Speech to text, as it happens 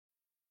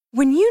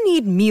When you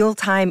need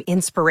mealtime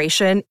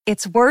inspiration,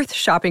 it's worth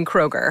shopping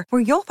Kroger,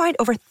 where you'll find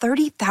over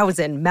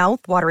 30,000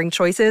 mouth-watering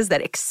choices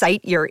that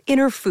excite your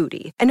inner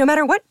foodie. And no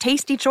matter what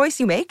tasty choice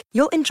you make,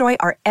 you'll enjoy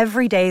our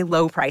everyday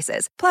low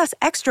prices, plus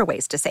extra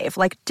ways to save,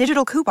 like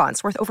digital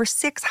coupons worth over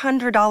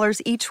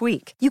 $600 each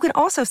week. You can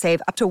also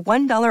save up to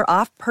 $1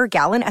 off per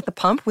gallon at the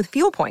pump with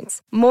fuel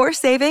points. More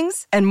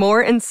savings and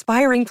more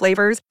inspiring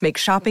flavors make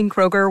shopping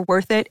Kroger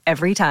worth it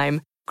every time.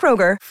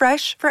 Kroger,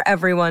 fresh for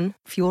everyone.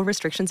 Fuel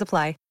restrictions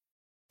apply.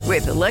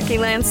 With the Lucky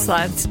Land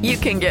Slots, you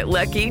can get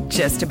lucky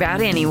just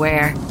about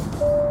anywhere.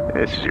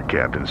 This is your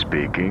captain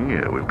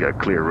speaking. We've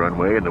got clear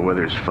runway and the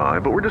weather's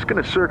fine, but we're just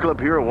going to circle up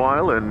here a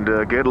while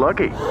and get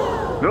lucky.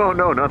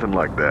 No, nothing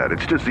like that.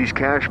 It's just these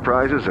cash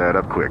prizes add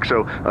up quick.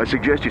 So I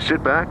suggest you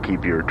sit back,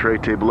 keep your tray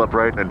table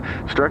upright, and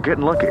start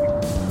getting lucky.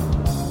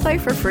 Play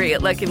for free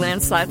at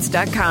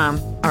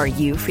LuckyLandSlots.com. Are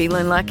you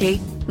feeling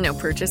lucky? No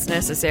purchase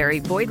necessary.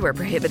 Void where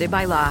prohibited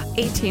by law.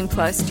 18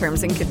 plus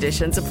terms and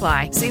conditions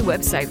apply. See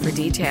website for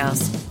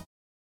details.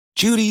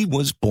 Judy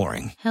was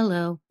boring.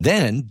 Hello.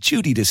 Then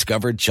Judy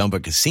discovered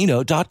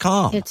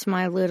ChumbaCasino.com. It's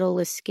my little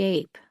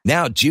escape.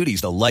 Now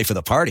Judy's the life of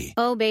the party.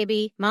 Oh,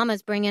 baby,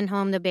 mama's bringing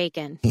home the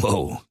bacon.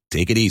 Whoa,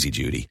 take it easy,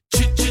 Judy.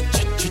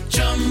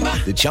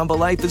 The Chumba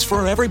life is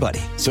for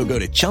everybody. So go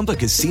to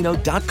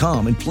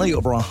ChumbaCasino.com and play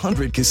over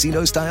 100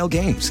 casino-style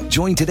games.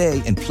 Join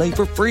today and play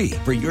for free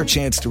for your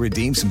chance to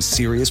redeem some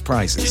serious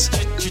prizes.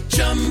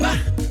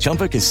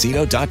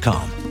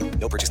 ChumbaCasino.com.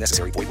 No purchase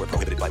necessary. Void where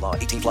prohibited by law.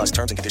 18 plus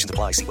terms and conditions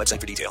apply. See website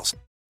for details.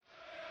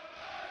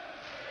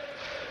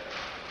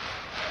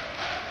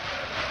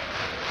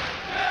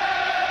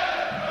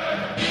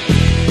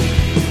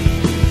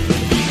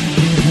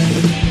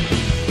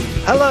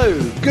 Hello,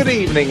 good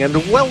evening, and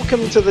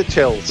welcome to the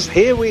Chills.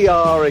 Here we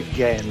are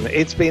again.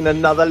 It's been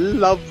another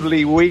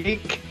lovely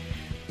week,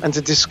 and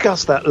to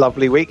discuss that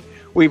lovely week,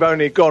 we've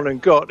only gone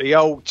and got the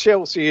old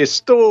Chelsea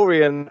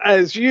historian,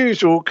 as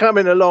usual,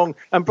 coming along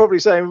and probably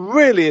saying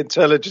really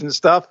intelligent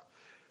stuff,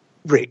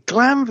 Rick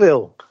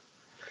Glanville.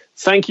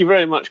 Thank you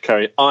very much,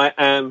 Kerry. I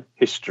am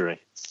history.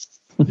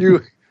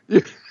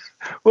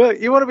 Well,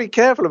 you want to be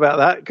careful about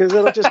that, because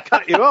it'll just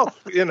cut you off,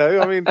 you know.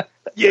 I mean,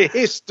 your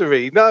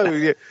history.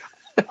 No,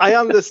 I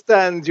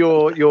understand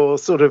your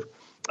sort of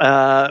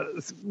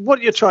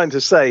what you're trying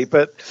to say,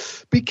 but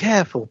be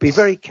careful. Be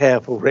very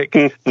careful, Rick.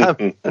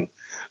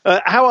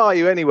 How are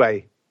you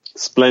anyway?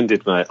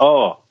 Splendid, mate.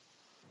 Oh,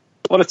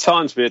 what a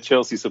time to be a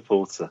Chelsea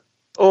supporter.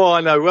 Oh, I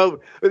know.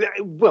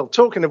 Well,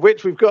 talking of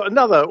which, we've got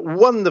another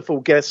wonderful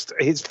guest,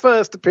 his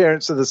first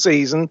appearance of the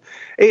season.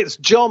 It's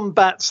John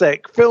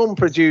Batsek, film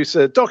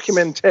producer,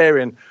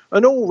 documentarian,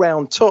 an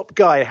all-round top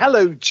guy.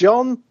 Hello,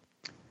 John.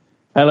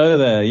 Hello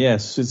there.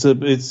 Yes, it's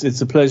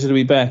a pleasure to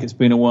be back. It's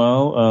been a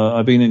while.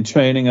 I've been in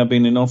training. I've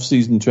been in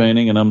off-season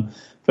training, and I'm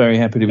very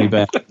happy to be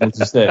back. As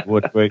you said,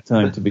 what a great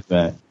time to be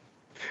back.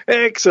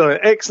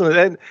 Excellent.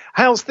 And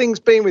how's things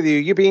been with you?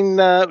 You've been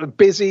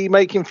busy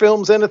making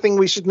films. Anything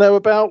we should know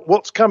about?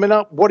 What's coming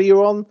up? What are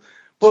you on?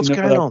 What's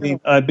going on?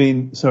 I've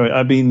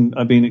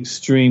been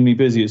extremely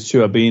busy. It's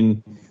true. I've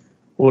been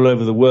all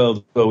over the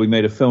world. Well, we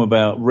made a film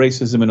about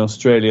racism in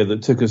Australia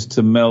that took us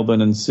to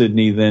Melbourne and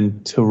Sydney,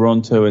 then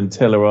Toronto and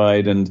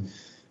Telluride, and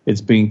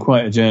it's been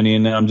quite a journey.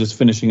 And now I'm just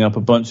finishing up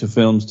a bunch of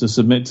films to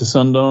submit to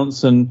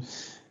Sundance,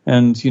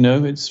 and you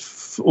know,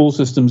 it's all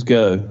systems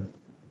go.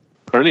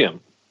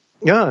 Brilliant.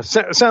 Yeah,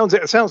 sounds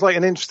like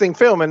an interesting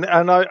film, and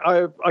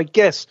I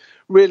guess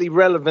really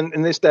relevant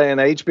in this day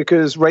and age,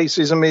 because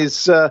racism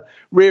is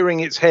rearing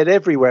its head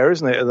everywhere,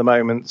 isn't it, at the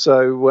moment?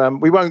 So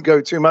we won't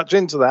go too much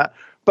into that,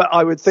 but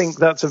I would think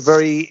that's a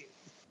very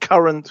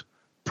current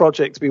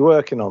project to be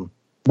working on.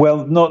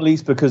 Well, not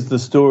least because the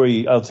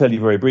story, I'll tell you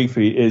very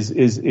briefly,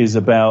 is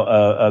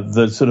about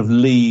the sort of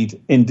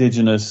lead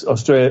indigenous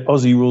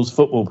Aussie rules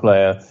football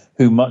player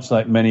who, much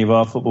like many of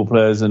our football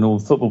players and all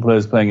football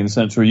players playing in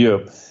Central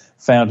Europe,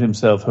 found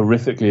himself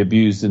horrifically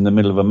abused in the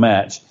middle of a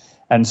match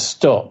and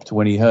stopped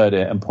when he heard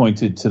it and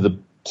pointed to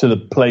the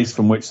place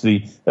from which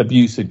the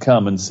abuse had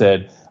come and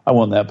said, I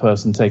want that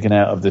person taken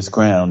out of this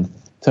ground.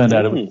 Turned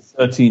out it was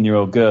a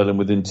 13-year-old girl, and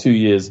within 2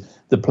 years,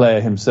 the player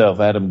himself,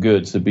 Adam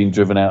Goods, had been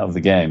driven out of the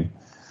game.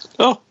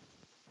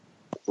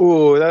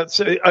 Oh,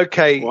 that's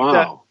okay.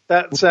 Wow.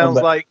 That sounds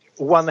like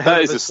one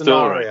hell of a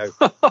scenario.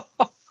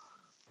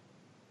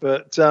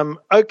 But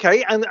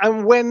okay,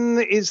 and when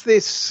is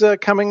this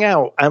coming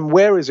out, and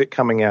where is it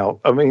coming out?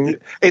 I mean,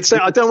 I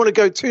don't want to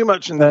go too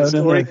much into the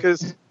story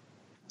because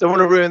don't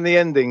want to ruin the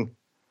ending.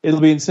 It'll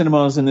be in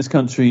cinemas in this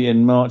country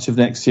in March of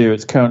next year.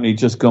 It's currently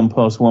just gone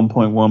past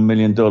 $1.1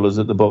 million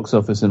at the box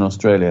office in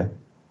Australia.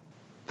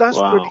 That's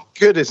pretty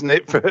good, isn't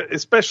it?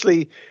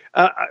 Especially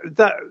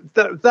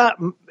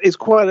that is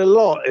quite a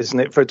lot, isn't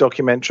it, for a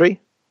documentary?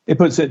 It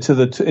puts it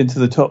into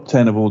the top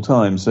 10 of all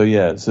time. So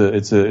yeah, it's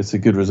a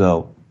good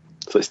result.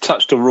 So it's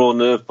touched a raw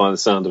nerve by the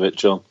sound of it,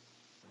 John.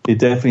 It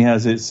definitely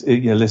has.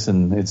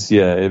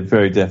 It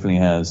very definitely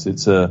has.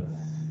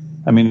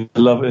 I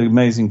love an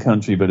amazing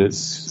country, but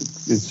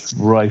it's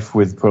rife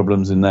with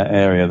problems in that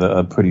area that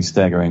are pretty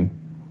staggering.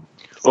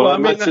 Well, I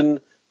imagine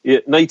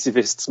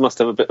nativists must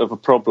have a bit of a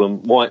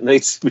problem. White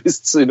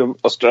nativists in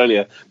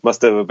Australia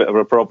must have a bit of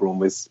a problem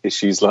with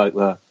issues like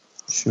that.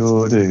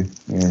 Sure do.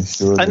 Yeah,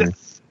 sure do.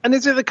 And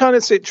is it the kind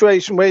of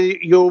situation where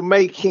you're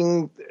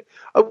making,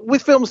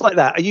 with films like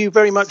that, are you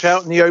very much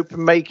out in the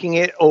open making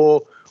it,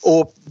 or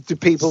do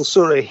people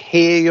sort of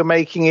hear you're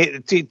making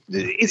it?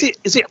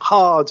 Is it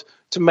hard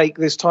to make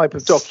this type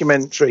of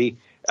documentary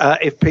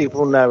if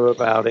people know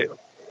about it?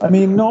 I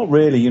mean, not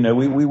really. You know,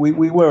 we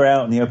were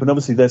out in the open.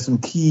 Obviously, there's some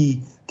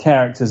key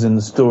characters in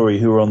the story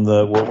who are on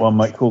what one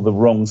might call the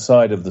wrong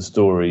side of the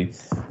story,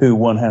 who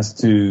one has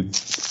to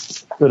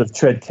sort of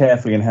tread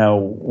carefully in how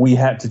we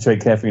had to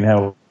tread carefully in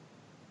how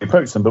we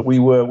approached them. But we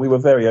were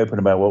very open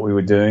about what we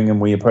were doing,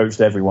 and we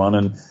approached everyone.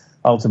 And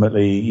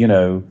ultimately,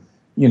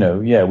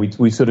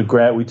 we sort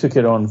of we took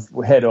it on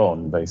head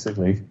on,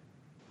 basically.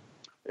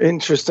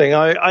 Interesting.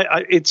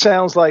 It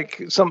sounds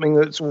like something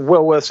that's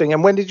well worth seeing.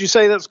 And when did you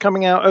say that's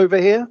coming out over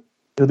here?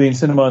 It'll be in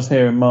cinemas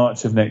here in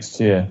March of next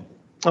year.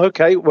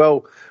 Okay,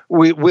 well,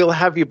 we'll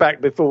have you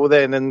back before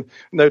then, and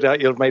no doubt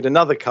you'll have made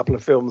another couple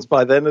of films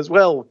by then as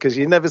well, because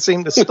you never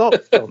seem to stop,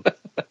 John.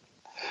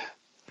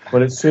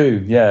 Well, it's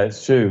true. Yeah,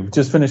 it's true.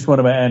 Just finished one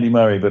about Andy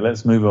Murray, but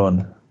let's move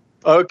on.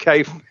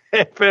 Okay,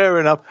 fair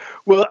enough.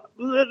 Well,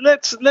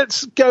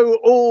 let's go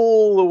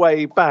all the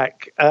way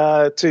back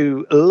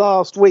to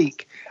last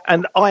week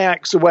and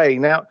Ajax away.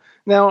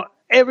 Now,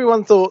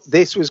 everyone thought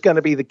this was going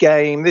to be the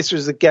game. This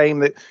was the game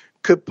that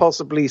could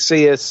possibly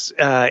see us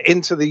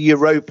into the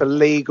Europa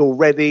League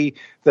already.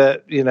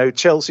 That,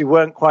 Chelsea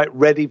weren't quite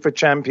ready for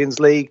Champions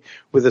League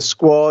with the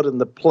squad and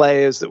the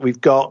players that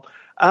we've got.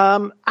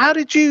 How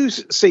did you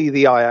see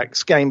the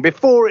Ajax game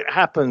before it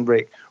happened,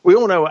 Rick? We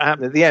all know what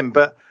happened at the end,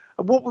 but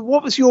what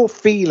was your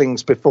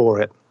feelings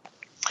before it?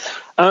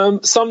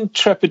 Some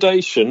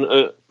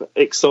trepidation,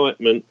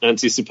 excitement,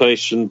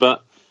 anticipation,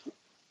 but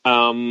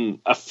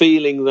a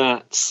feeling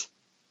that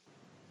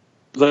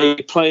they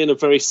play in a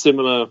very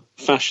similar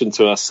fashion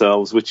to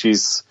ourselves, which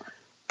is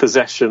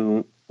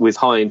possession with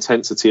high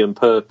intensity and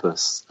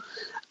purpose.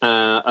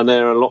 And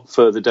they're a lot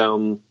further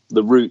down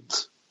the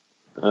route,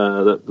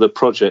 the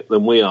project,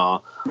 than we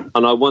are.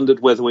 And I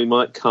wondered whether we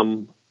might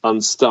come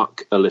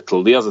unstuck a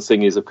little. The other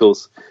thing is, of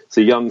course, it's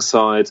a young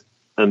side,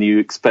 and you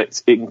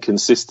expect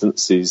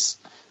inconsistencies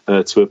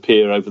to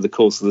appear over the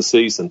course of the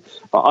season.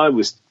 But I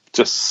was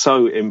just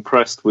so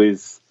impressed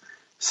with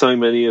so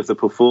many of the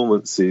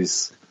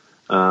performances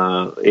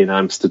in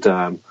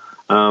Amsterdam.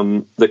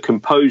 The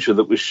composure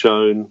that was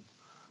shown,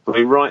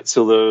 right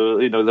till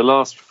the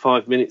last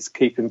 5 minutes,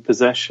 keeping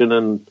possession,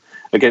 and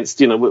against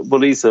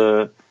these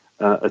are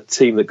a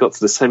team that got to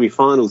the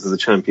semi-finals of the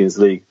Champions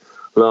League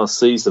last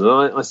season,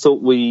 and I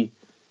thought we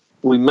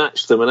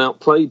matched them and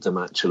outplayed them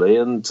actually,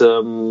 and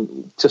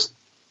just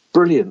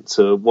brilliant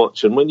to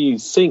watch. And when you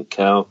think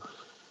how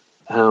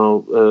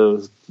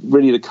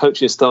really the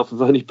coaching staff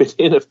have only been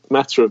in a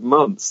matter of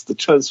months, the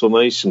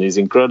transformation is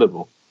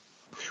incredible.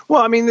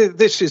 Well, I mean,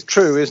 this is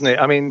true, isn't it?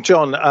 I mean,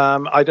 John,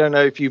 I don't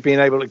know if you've been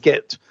able to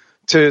get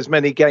to as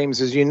many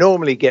games as you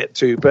normally get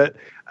to, but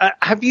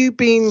have you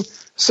been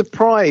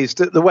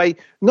surprised at the way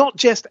not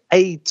just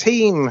a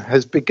team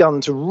has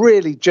begun to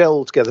really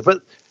gel together,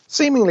 but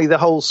seemingly the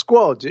whole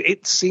squad?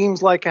 It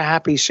seems like a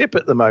happy ship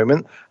at the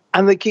moment,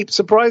 and they keep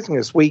surprising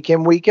us week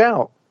in, week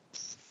out.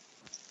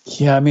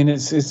 Yeah, I mean,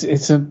 it's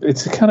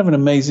a kind of an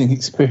amazing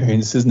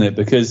experience, isn't it?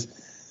 Because,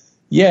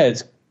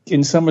 it's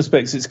in some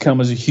respects it's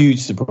come as a huge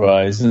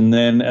surprise, and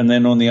then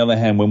on the other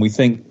hand,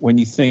 when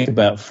you think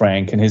about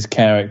Frank and his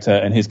character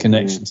and his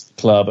connections to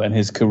the club and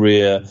his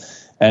career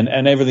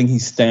and everything he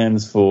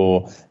stands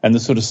for, and the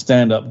sort of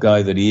stand-up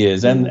guy that he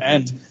is,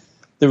 and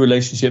the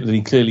relationship that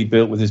he clearly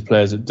built with his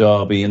players at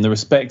Derby, and the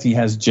respect he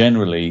has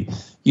generally,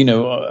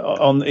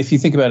 if you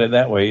think about it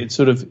that way,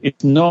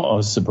 it's not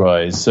a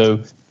surprise.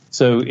 So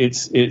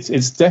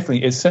it's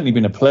certainly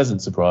been a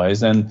pleasant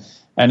surprise, and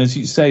as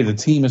you say, the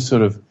team has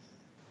sort of,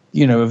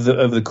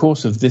 over the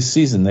course of this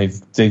season,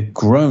 they've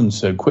grown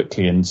so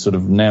quickly and sort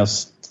of now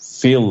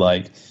feel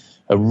like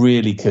a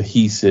really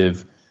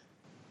cohesive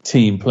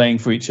team, playing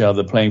for each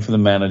other, playing for the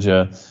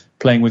manager,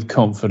 playing with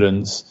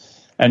confidence.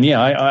 And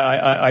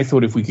I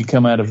thought if we could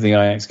come out of the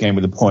Ajax game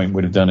with a point,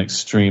 we'd have done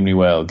extremely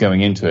well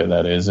going into it.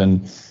 That is,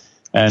 and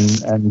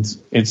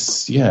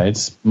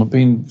it's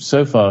been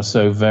so far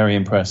so very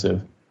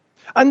impressive.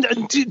 And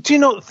do you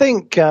not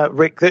think,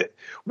 Rick, that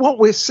what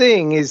we're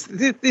seeing is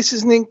this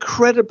is an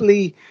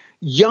incredibly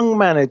young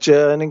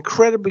manager, an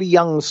incredibly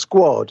young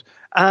squad.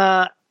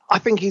 I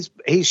think he's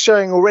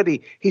showing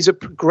already he's a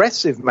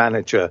progressive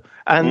manager,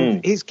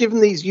 and he's given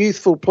these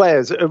youthful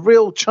players a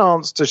real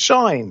chance to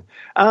shine.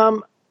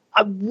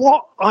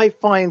 What I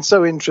find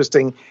so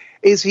interesting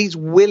is he's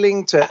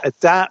willing to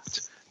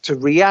adapt, to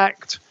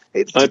react,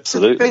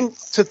 Absolutely.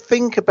 to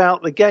think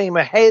about the game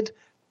ahead,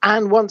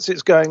 and once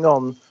it's going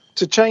on,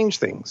 to change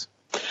things.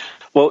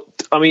 Well,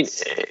 I mean,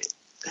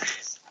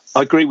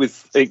 I agree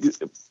with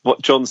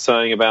what John's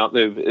saying about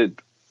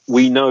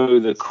we know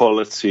the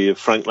quality of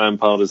Frank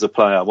Lampard as a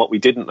player. What we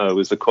didn't know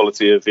was the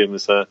quality of him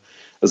as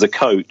a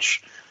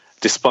coach.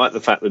 despite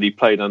the fact that he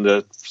played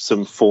under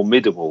some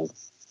formidable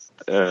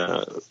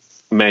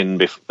men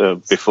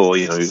before,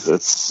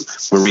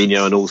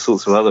 Mourinho and all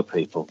sorts of other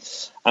people.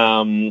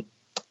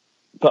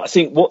 But I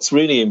think what's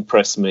really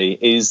impressed me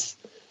is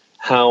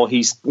how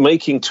he's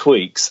making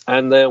tweaks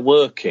and they're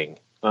working.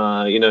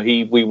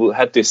 We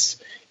had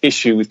this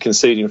issue with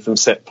conceding from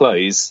set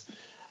plays,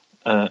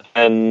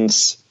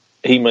 and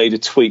he made a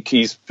tweak.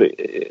 He's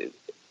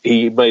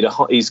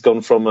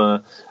gone from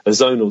a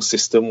zonal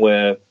system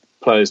where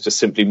players just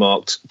simply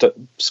marked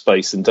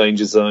space and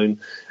danger zone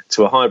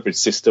to a hybrid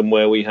system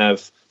where we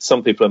have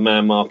some people are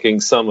man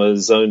marking, some are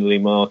zonally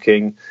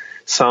marking,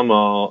 some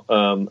are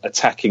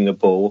attacking the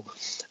ball,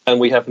 and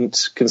we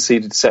haven't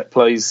conceded set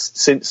plays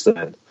since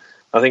then.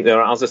 I think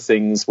there are other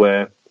things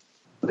where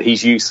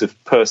his use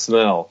of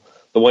personnel,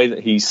 the way that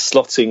he's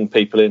slotting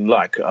people in,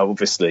 like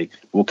obviously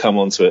we'll come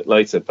on to it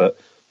later, but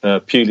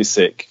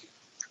Pulisic,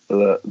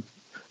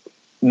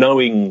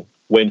 knowing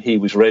when he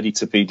was ready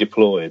to be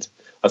deployed,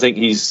 I think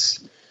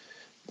it's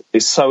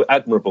so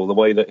admirable the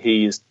way that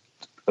he is.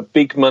 A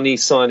big money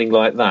signing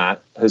like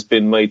that has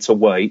been made to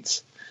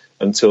wait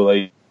until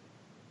they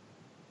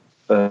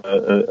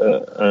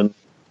and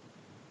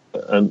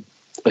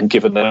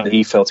given that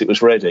he felt it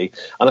was ready.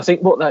 And I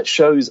think what that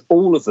shows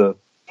all of the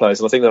players,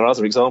 and I think there are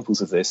other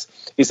examples of this,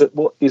 is that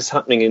what is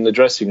happening in the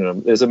dressing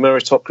room, there's a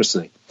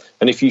meritocracy.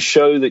 And if you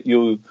show that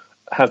you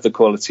have the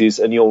qualities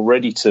and you're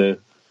ready to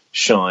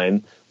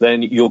shine,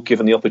 then you're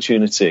given the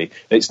opportunity.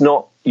 It's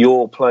not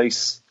your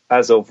place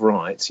as of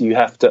right, you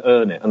have to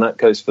earn it, and that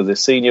goes for the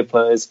senior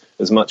players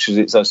as much as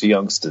it's us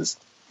youngsters.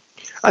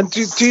 And do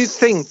you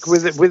think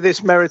with this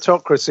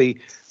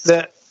meritocracy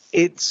that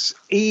it's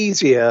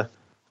easier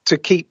to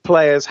keep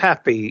players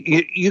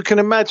happy? You can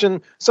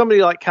imagine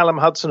somebody like Callum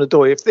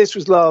Hudson-Odoi, if this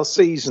was last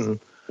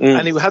season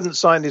and he hadn't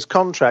signed his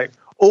contract,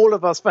 all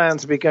of us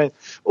fans would be going,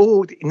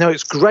 oh,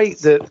 it's great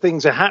that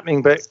things are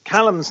happening, but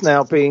Callum's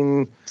now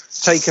being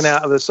taken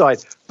out of the side.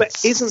 But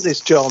isn't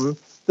this, John,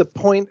 the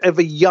point of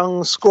a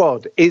young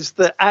squad? Is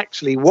that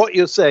actually what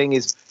you're saying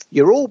is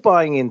you're all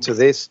buying into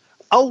this.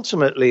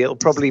 Ultimately, it'll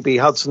probably be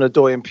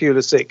Hudson-Odoi and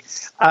Pulisic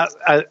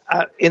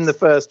in the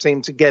first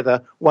team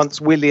together once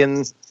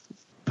Willian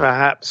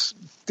perhaps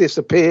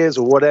disappears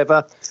or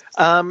whatever.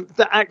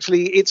 That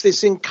actually it's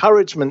this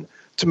encouragement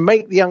to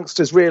make the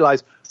youngsters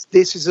realise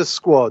this is a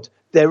squad.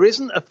 There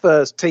isn't a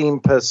first team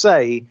per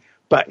se,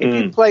 but if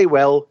you play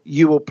well,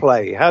 you will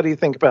play. How do you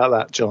think about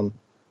that, John?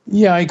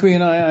 Yeah, I agree,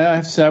 and I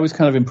have to say I was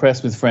kind of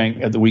impressed with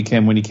Frank at the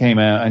weekend when he came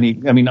out,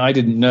 and I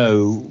didn't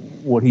know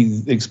what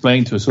he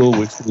explained to us all,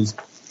 which was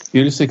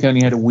Pulisic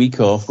only had a week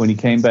off when he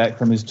came back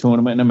from his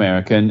tournament in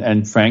America,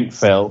 and Frank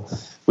felt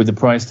with the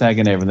price tag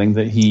and everything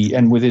that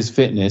and with his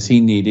fitness, he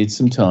needed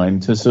some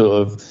time to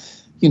sort of,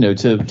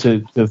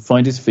 to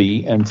find his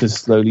feet and to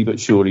slowly but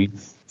surely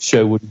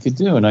show what he could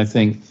do, and I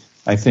think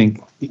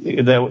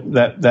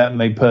that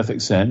made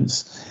perfect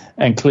sense.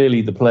 And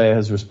clearly the player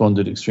has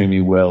responded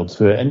extremely well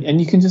to it. And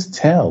you can just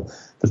tell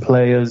the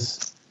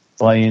players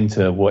buy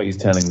into what he's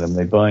telling them.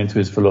 They buy into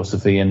his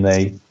philosophy and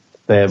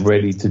they're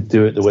ready to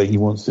do it the way he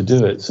wants to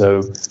do it.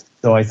 So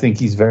I think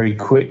he's very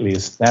quickly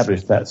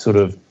established that sort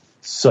of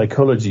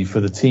psychology for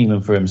the team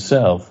and for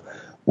himself,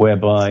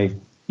 whereby,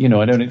 I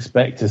don't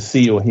expect to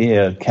see or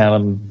hear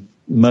Callum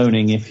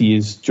moaning if he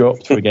is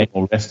dropped for a game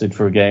or rested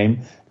for a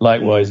game.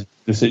 Likewise,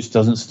 Pulisic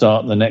doesn't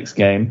start in the next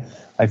game.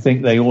 I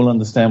think they all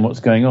understand what's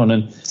going on,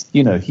 and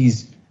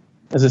he's,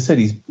 as I said,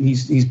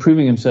 he's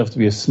proving himself to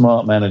be a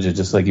smart manager,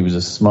 just like he was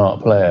a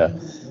smart player.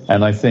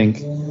 And I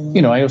think,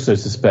 I also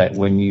suspect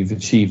when you've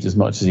achieved as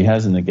much as he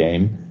has in the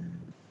game,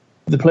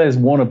 the players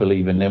want to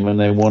believe in him and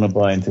they want to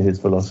buy into his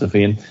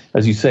philosophy. And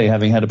as you say,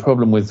 having had a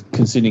problem with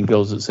conceding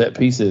goals at set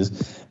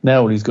pieces,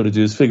 now all he's got to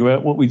do is figure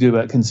out what we do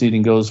about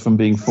conceding goals from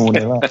being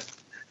 4-0 up.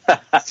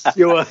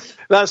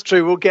 That's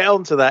true. We'll get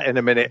on to that in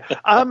a minute.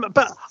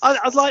 But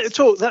I'd like to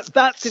talk.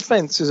 That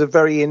defence is a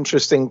very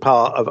interesting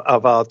part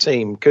of our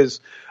team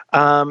because,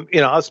 I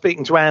was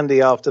speaking to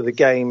Andy after the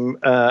game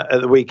at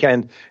the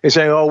weekend. He's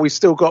saying, "Oh, we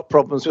still got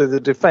problems with the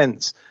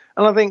defence."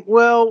 And I think,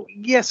 well,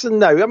 yes and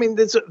no. I mean,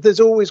 there's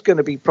always going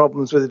to be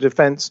problems with the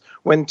defence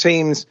when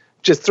teams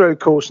just throw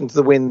caution to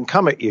the wind and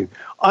come at you.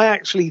 I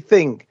actually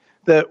think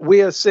that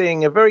we are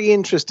seeing a very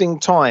interesting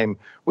time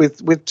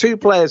with two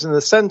players in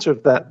the centre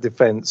of that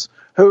defence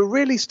who are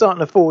really starting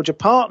to forge a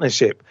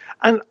partnership.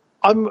 And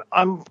I'm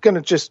going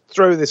to just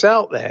throw this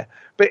out there,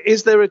 but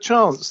is there a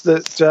chance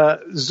that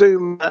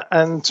Zouma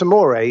and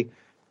Tomori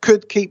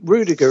could keep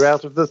Rudiger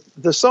out of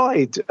the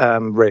side,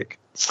 Rick?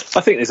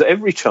 I think there's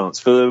every chance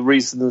for the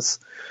reasons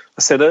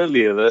I said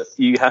earlier, that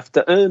you have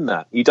to earn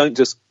that. You don't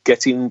just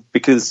get in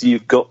because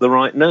you've got the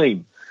right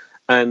name.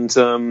 And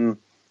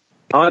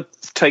I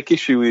take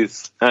issue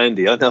with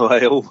Andy. I know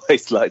I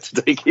always like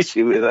to take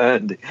issue with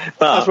Andy.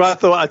 But that's why I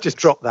thought I'd just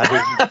drop that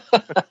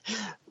in.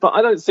 But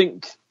I don't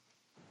think,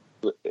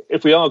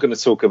 if we are going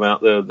to talk about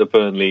the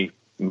Burnley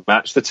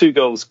match, the 2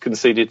 goals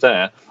conceded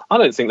there, I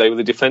don't think they were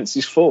the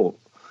defence's fault.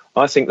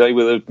 I think they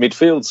were the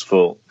midfield's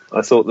fault.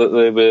 I thought that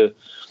they were.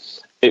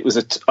 It was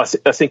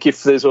I think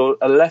if there's a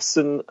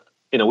lesson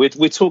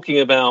we're talking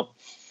about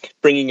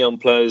bringing young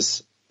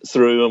players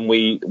through, and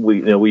we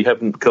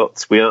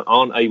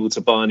aren't able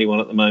to buy anyone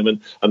at the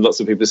moment, and lots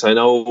of people are saying,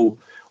 oh,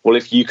 well,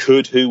 if you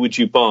could, who would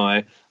you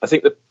buy? I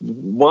think the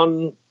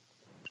one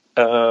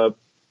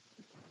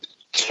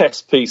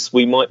chess piece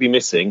we might be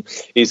missing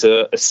is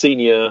a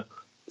senior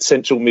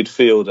central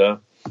midfielder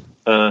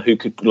who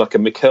could, like a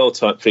Mikel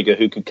type figure,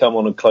 who could come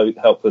on and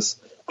help us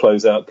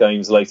close out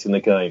games late in the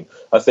game.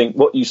 I think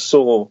what you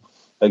saw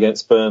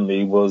against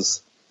Burnley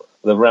was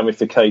the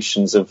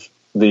ramifications of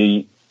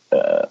the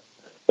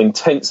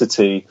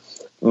intensity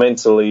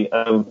mentally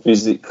and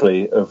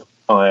physically of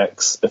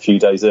Ajax a few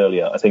days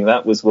earlier. I think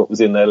that was what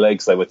was in their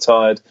legs. They were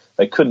tired,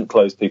 they couldn't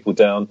close people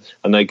down,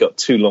 and they got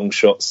 2 long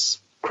shots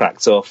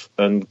cracked off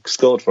and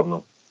scored from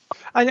them.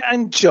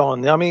 And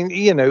John, I mean,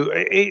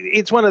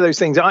 it's one of those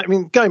things. I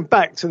mean, going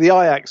back to the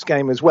Ajax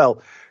game as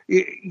well,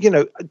 do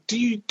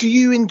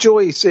you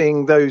enjoy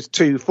seeing those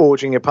two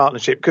forging a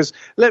partnership? Because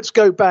let's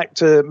go back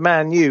to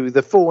Man U,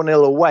 the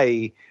 4-0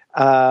 away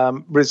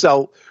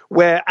result,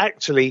 where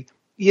actually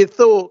you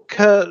thought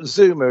Kurt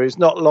Zouma is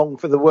not long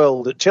for the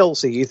world at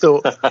Chelsea. You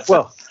thought,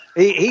 well,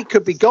 he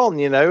could be gone,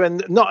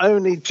 and not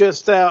only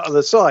just out of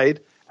the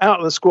side, out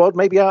of the squad,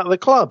 maybe out of the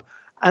club.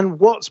 And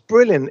what's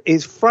brilliant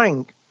is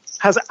Frank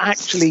has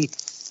actually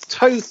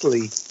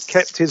totally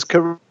kept his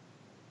career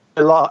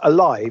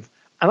alive,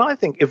 and I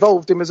think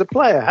evolved him as a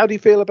player. How do you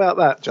feel about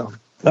that, John?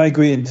 I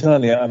agree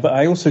entirely, but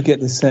I also get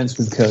the sense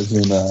with Kurt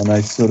Zouma, and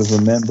I sort of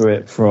remember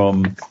it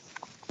from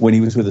when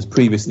he was with us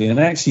previously, and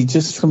actually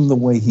just from the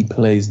way he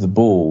plays the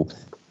ball.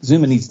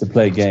 Zouma needs to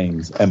play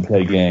games and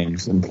play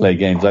games and play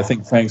games. I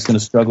think Frank's going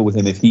to struggle with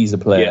him if he's a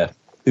player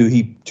who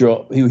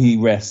he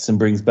rests and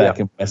brings back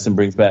and rests and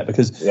brings back,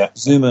 because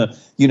Zouma,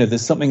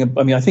 there's something.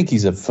 I mean, I think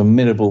he's a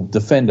formidable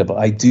defender, but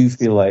I do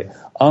feel like,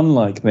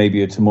 unlike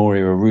maybe a Tomori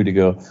or a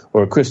Rudiger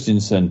or a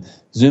Christensen,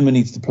 Zouma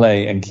needs to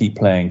play and keep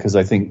playing, because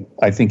I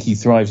think he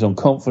thrives on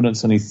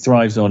confidence and he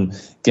thrives on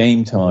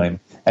game time.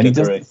 And he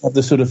doesn't have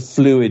the sort of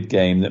fluid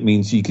game that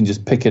means you can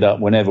just pick it up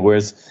whenever.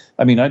 Whereas,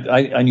 I mean,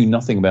 I knew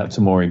nothing about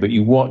Tomori, but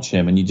you watch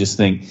him and you just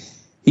think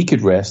he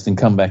could rest and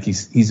come back.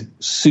 He's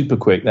super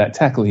quick. That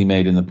tackle he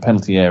made in the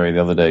penalty area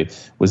the other day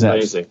was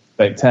absolutely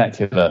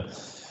spectacular.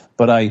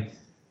 But I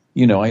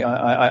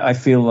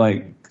feel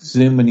like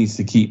Zouma needs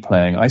to keep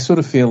playing. I sort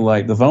of feel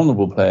like the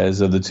vulnerable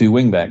players are the 2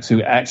 wing-backs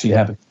who actually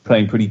have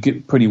playing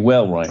pretty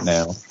well right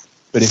now.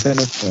 But if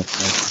anything,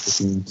 I'm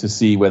looking to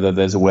see whether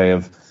there's a way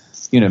of,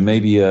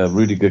 maybe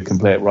Rudiger can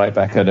play it right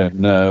back, I don't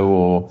know.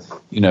 Or,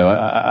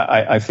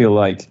 I feel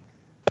like,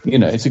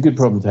 it's a good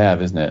problem to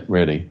have, isn't it,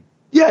 really?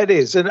 Yeah, it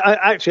is. And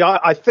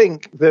I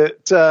think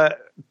that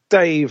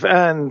Dave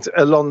and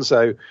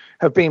Alonso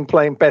have been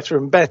playing better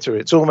and better.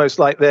 It's almost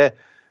like they're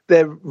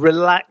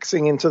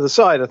relaxing into the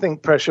side. I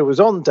think pressure was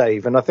on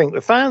Dave, and I think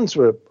the fans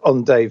were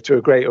on Dave to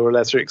a greater or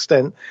lesser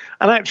extent.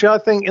 And actually, I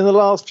think in the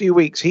last few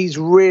weeks, he's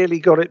really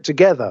got it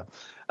together.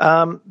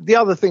 The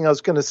other thing I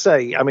was going to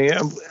say, I mean,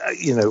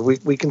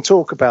 we can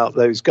talk about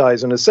those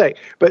guys in a sec,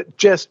 but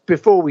just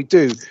before we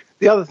do,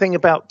 the other thing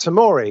about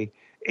Tomori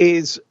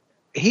is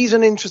he's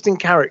an interesting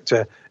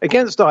character.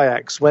 Against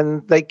Ajax,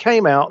 when they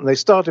came out and they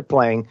started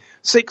playing,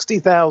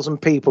 60,000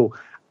 people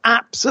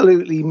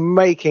absolutely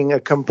making a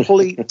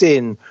complete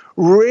din,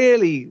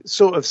 really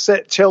sort of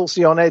set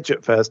Chelsea on edge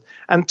at first.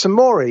 And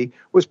Tomori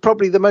was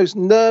probably the most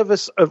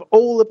nervous of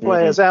all the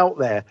players out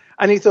there.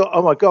 And he thought,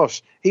 oh my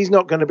gosh, he's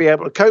not going to be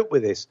able to cope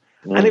with this.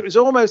 And it was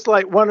almost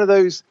like one of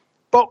those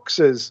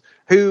boxers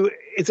who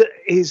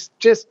is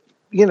just,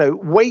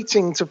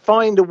 waiting to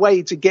find a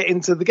way to get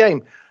into the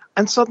game.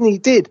 And suddenly he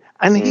did.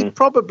 And he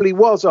probably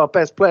was our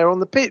best player on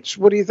the pitch.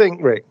 What do you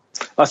think, Rick?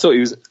 I thought he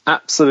was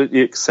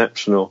absolutely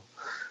exceptional.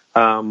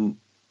 And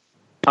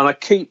I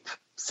keep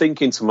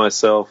thinking to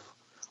myself,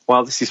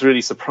 wow, this is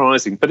really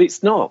surprising. But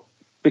it's not.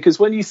 Because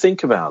when you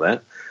think about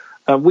it,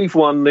 we've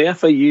won the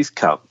FA Youth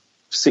Cup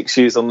 6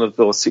 years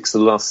or 6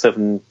 of the last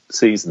 7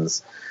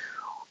 seasons.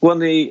 Won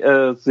the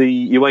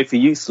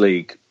UEFA Youth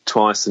League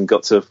twice and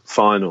got to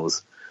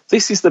finals.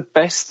 This is the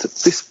best.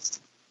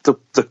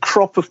 The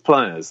crop of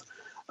players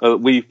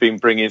we've been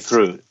bringing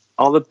through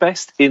are the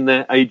best in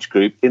their age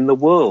group in the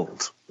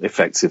world,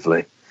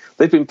 effectively.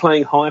 They've been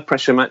playing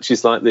high-pressure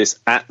matches like this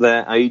at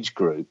their age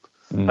group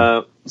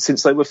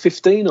since they were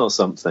 15 or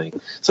something.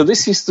 So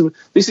this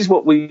is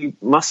what we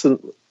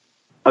mustn't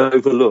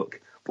overlook.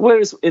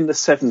 Whereas in the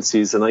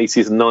 70s and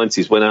 80s and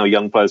 90s, when our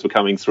young players were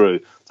coming through,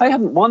 they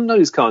hadn't won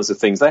those kinds of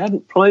things. They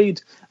hadn't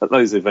played at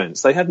those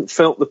events. They hadn't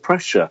felt the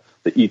pressure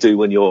that you do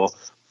when you're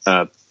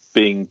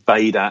being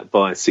bayed at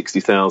by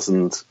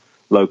 60,000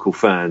 local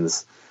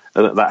fans,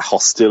 and that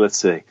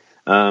hostility.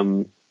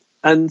 And,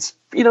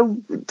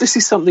 this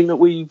is something that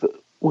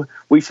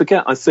we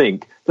forget, I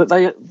think,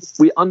 that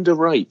we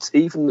underrate,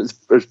 even as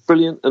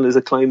brilliant and as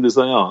acclaimed as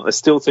they are. I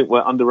still think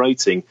we're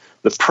underrating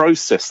the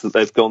process that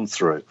they've gone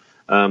through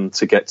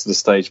to get to the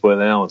stage where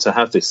they are, to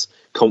have this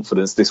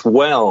confidence, this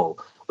well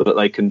that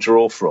they can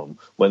draw from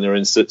when they're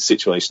in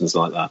situations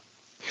like that.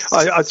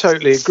 I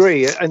totally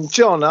agree. And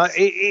John,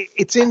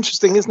 it's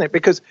interesting, isn't it?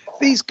 Because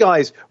these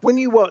guys, when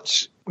you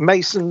watch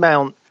Mason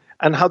Mount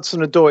and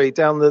Hudson-Odoi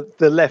down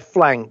the left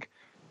flank,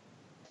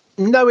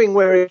 knowing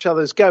where each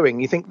other's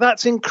going, you think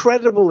that's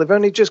incredible. They've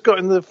only just got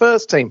into the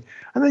first team.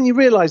 And then you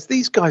realise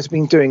these guys have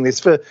been doing this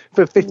for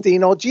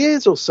 15 odd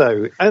years or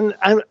so. And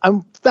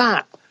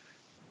that,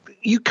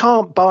 you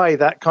can't buy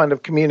that kind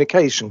of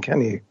communication,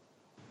 can you?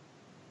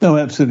 No,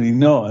 absolutely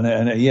not.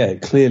 And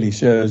it clearly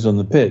shows on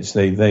the pitch.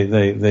 They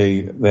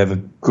have a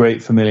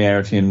great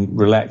familiarity and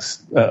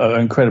are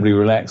incredibly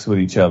relaxed with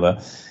each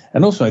other.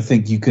 And also, I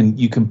think you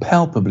can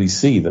palpably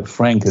see that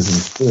Frank has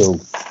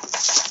instilled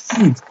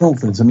huge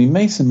confidence. I mean,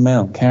 Mason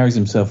Mount carries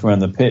himself around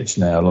the pitch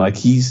now like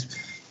he's,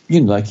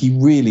 like he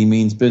really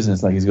means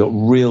business. Like he's got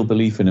real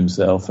belief in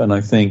himself. And I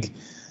think,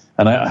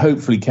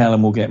 hopefully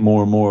Callum will get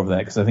more and more of that,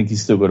 because I think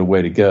he's still got a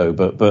way to go.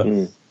 But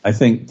I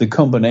think the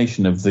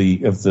combination of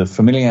the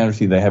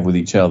familiarity they have with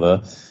each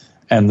other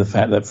and the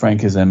fact that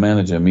Frank is their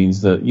manager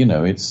means that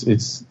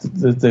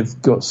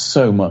they've got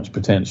so much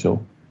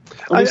potential.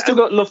 And we've still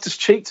got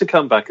Loftus-Cheek to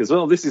come back as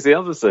well. This is the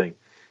other thing.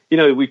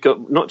 We've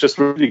got not just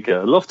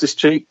Rudiger,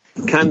 Loftus-Cheek,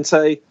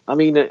 Kante. I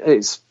mean,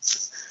 it's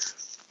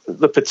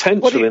the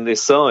potential in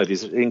this side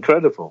is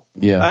incredible.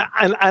 Yeah,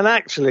 and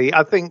actually,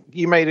 I think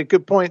you made a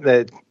good point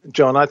there,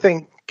 John. I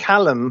think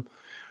Callum,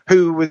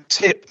 who was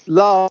tipped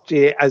last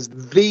year as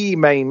the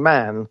main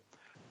man,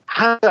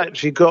 has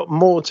actually got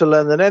more to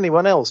learn than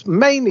anyone else,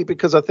 mainly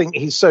because I think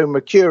he's so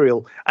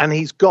mercurial and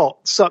he's got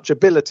such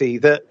ability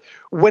that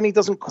when he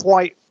doesn't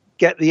quite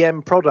get the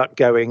end product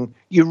going,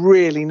 you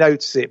really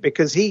notice it,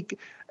 because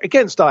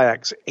against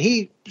Ajax,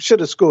 he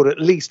should have scored at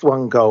least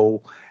one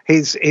goal.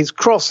 His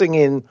crossing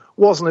in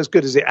wasn't as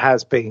good as it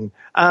has been.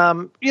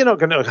 You're not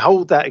going to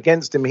hold that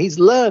against him. He's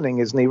learning,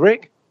 isn't he,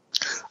 Rick?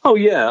 Oh,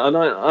 yeah, and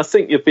I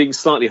think you're being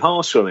slightly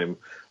harsh on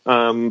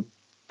him,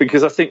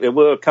 because I think there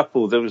were a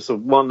couple. There was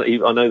one that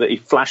I know that he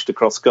flashed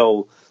across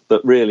goal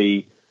that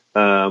really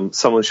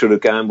someone should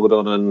have gambled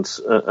on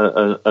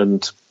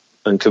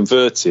and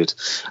converted.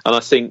 And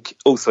I think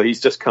also he's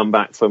just come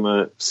back from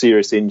a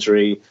serious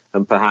injury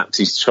and perhaps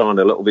he's trying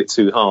a little bit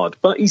too hard.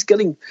 But he's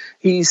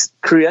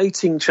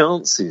creating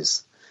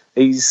chances.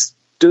 He's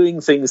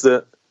doing things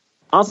that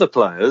other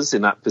players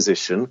in that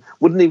position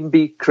wouldn't even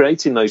be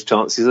creating those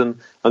chances and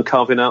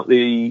carving out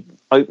the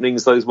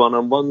openings, those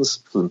one-on-ones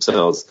for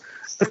themselves.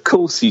 Of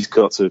course he's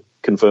got to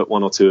convert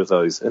one or two of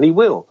those, and he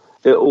will.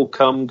 It'll all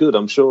come good,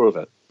 I'm sure of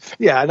it.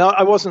 Yeah, and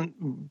I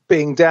wasn't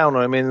being down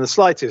on him in the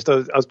slightest.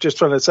 I was just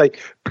trying to say,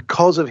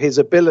 because of his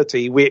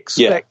ability, we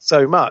expect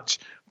so much.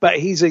 But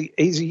he's a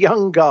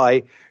young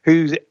guy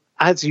who,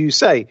 as you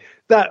say,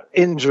 that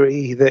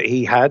injury that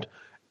he had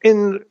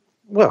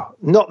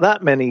not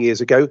that many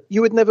years ago,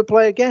 you would never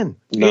play again.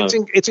 No.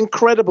 It's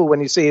incredible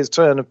when you see his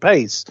turn of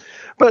pace.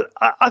 But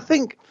I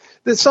think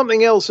there's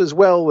something else as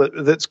well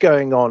that's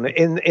going on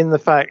in the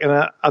fact,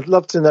 and I'd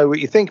love to know what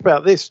you think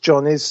about this,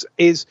 John, is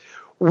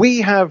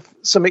we have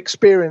some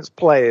experienced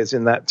players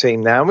in that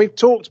team now, and we've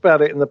talked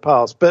about it in the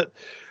past, but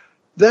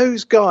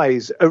those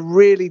guys are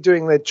really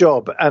doing their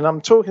job. And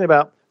I'm talking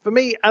about, for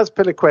me,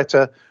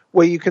 Azpilicueta,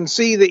 where you can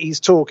see that he's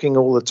talking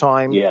all the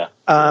time. Yeah.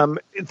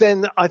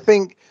 Then I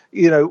think,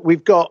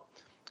 we've got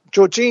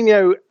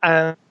Jorginho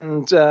and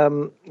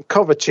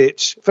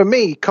Kovacic. For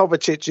me,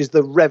 Kovacic is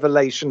the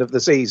revelation of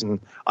the season.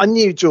 I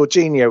knew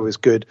Jorginho was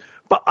good,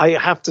 but I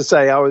have to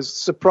say I was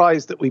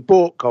surprised that we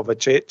bought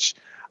Kovacic.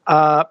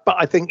 But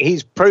I think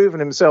he's proven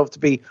himself to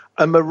be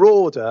a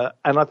marauder,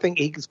 and I think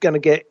he's going to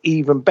get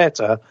even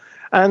better.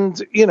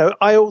 And,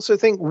 I also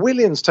think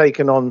Willian's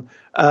taken on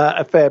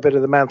a fair bit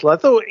of the mantle. I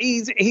thought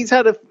he's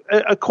had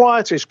a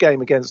quietish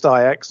game against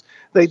Ajax.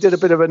 They did a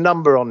bit of a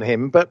number on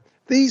him. But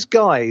these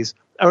guys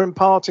are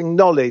imparting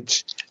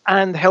knowledge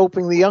and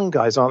helping the young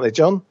guys, aren't they,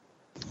 John?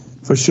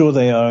 For sure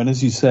they are. And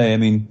as you say,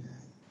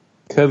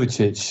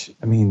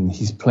 Kovacic,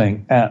 he's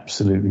playing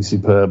absolutely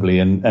superbly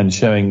and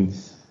showing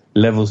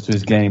levels to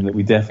his game that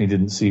we definitely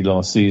didn't see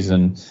last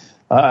season.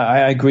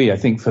 I agree. I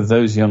think for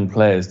those young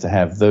players to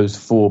have those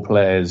four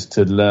players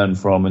to learn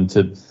from and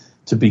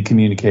to be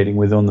communicating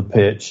with on the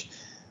pitch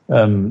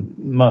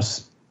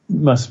must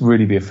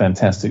really be a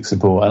fantastic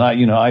support.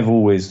 And I've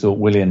always thought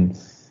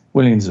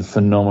Willian's a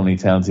phenomenally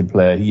talented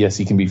player. Yes,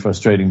 he can be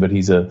frustrating, but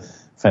he's a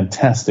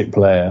fantastic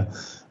player.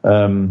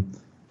 And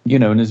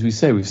as we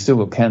say, we've still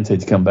got Kante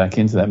to come back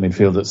into that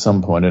midfield at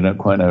some point. I don't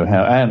quite know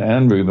how,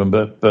 and Ruben,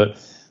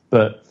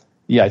 but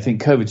yeah, I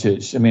think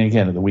Kovacic,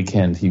 again, at the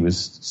weekend, he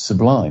was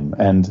sublime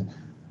and,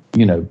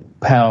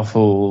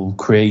 powerful,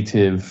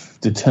 creative,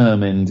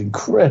 determined,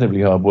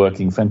 incredibly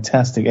hardworking,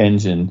 fantastic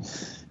engine.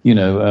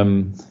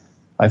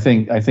 I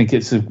think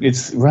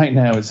it's right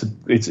now it's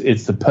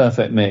the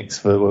perfect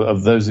mix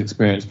of those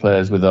experienced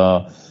players with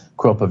our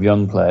crop of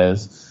young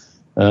players.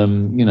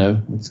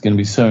 It's going to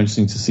be so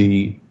interesting to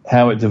see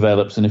how it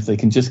develops and if they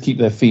can just keep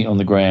their feet on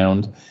the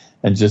ground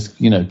and just,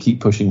 keep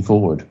pushing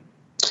forward.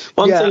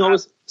 One thing I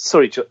was...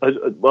 Sorry,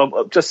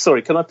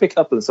 can I pick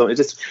up on something?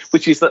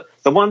 Which is that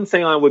the one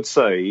thing I would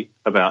say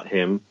about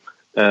him,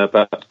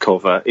 about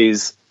Kova,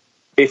 is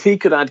if he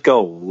could add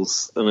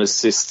goals and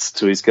assists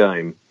to his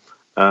game,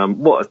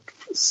 what a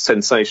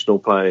sensational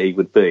player he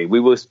would be.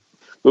 We were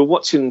we're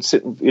watching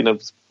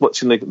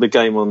the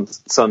game on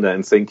Sunday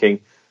and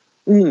thinking,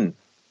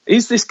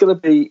 is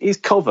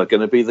Cover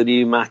going to be the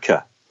new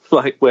Macca?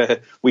 Like,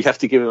 where we have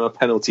to give him a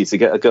penalty to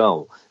get a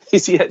goal?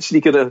 Is he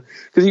actually going to...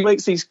 Because he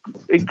makes these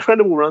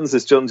incredible runs,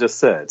 as John just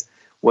said,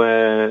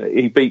 where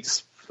he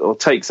beats or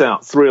takes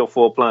out 3 or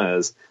 4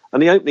 players,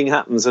 and the opening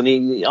happens, and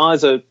he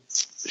either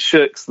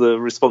shirks the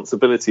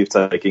responsibility of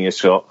taking a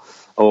shot,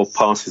 or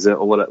passes it,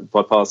 or whatever,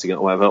 by passing it,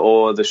 or whatever,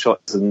 or the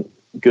shot isn't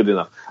good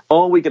enough.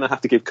 Or are we going to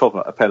have to give Cover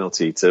a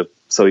penalty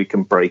so he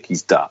can break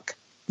his duck?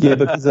 Yeah,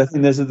 because I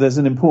think there's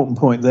an important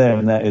point there,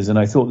 and that is, and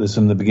I thought this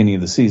from the beginning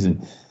of the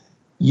season,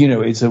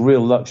 it's a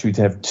real luxury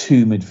to have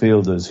 2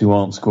 midfielders who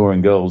aren't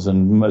scoring goals.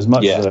 And as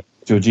much as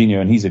Jorginho,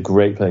 and he's a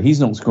great player,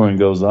 he's not scoring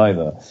goals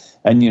either.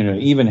 And,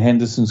 even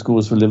Henderson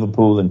scores for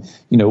Liverpool, and,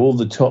 all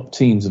the top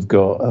teams have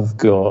got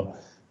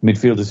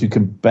midfielders who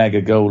can bag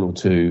a goal or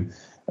 2.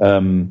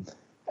 And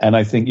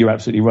I think you're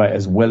absolutely right.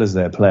 As well as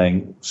they're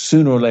playing,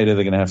 sooner or later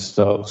they're going to have to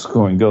start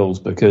scoring goals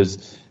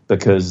because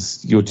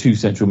your 2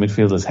 central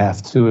midfielders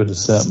have to at a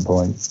certain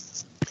point.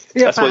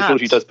 Yeah, that's why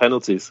he does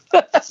penalties.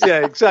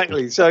 Yeah,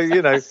 exactly. So,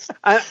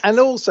 and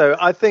also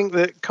I think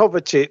that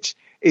Kovacic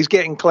is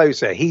getting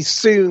closer. He's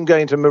soon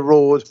going to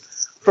maraud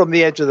from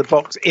the edge of the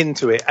box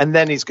into it, and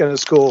then he's going to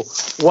score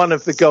one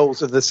of the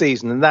goals of the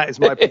season, and that is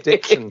my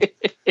prediction.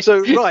 So,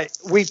 right,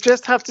 we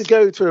just have to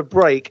go to a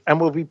break, and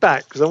we'll be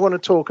back, because I want to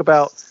talk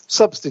about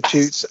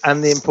substitutes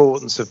and the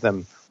importance of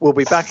them. We'll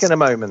be back in a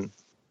moment.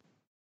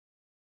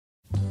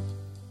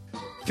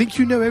 Think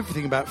you know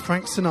everything about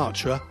Frank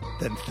Sinatra?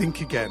 Then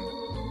think again.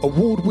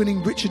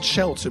 Award-winning Richard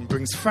Shelton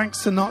brings Frank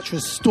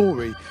Sinatra's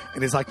story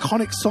and his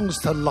iconic songs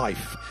to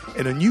life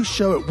in a new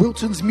show at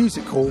Wilton's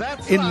Music Hall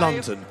in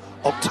London,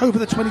 October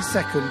the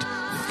 22nd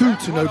through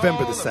to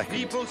November the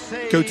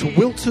 2nd. Go to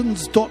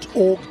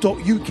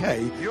wiltons.org.uk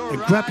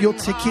and grab your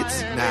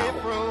tickets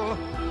now.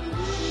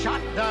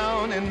 Shot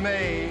down in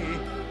May,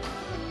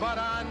 but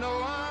I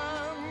know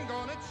I'm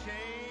gonna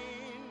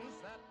change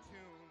that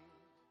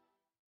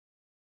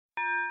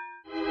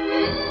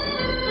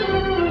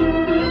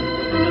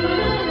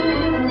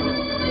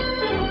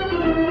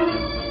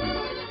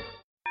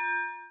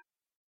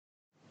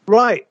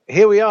Right,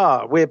 here we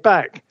are. We're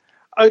back.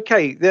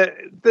 Okay,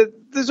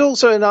 there's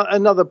also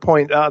another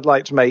point that I'd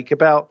like to make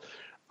about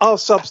our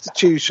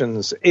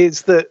substitutions,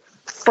 is that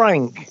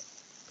Frank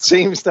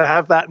seems to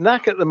have that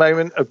knack at the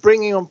moment of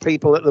bringing on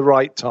people at the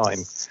right time.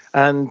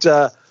 And,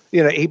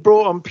 he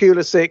brought on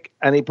Pulisic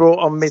and he brought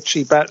on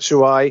Michy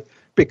Batshuayi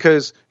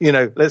because,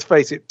 let's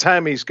face it,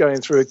 Tammy's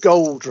going through a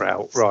goal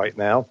drought right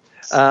now,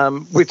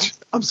 which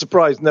I'm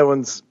surprised no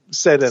one's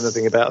said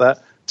anything about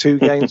that. 2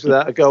 games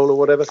without a goal or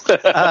whatever.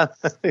 But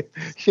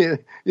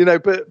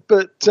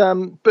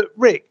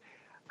Rick,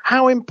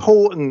 how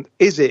important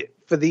is it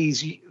for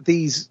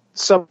these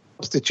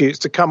substitutes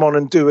to come on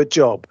and do a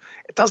job?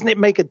 Doesn't it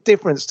make a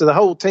difference to the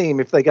whole team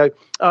if they go,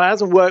 oh, it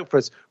hasn't worked for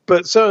us,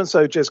 but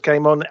so-and-so just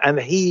came on and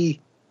he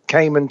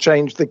came and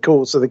changed the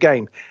course of the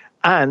game.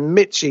 And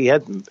Michy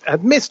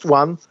had missed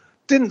one,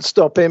 didn't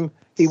stop him.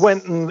 He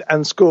went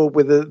and scored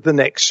with the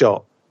next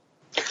shot.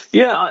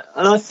 Yeah,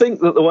 and I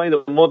think that the way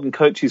that modern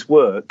coaches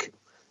work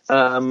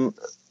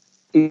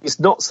is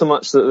not so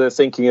much that they're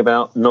thinking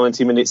about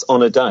 90 minutes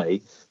on a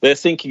day. They're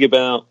thinking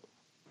about,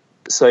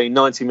 say,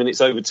 90 minutes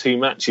over 2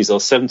 matches or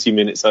 70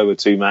 minutes over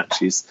 2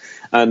 matches.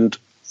 And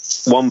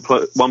one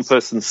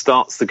person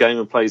starts the game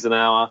and plays an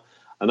hour.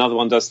 Another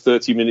one does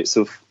 30 minutes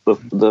of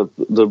the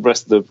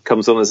rest that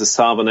comes on as a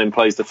sub and then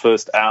plays the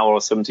first hour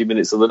or 70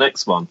 minutes of the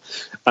next one.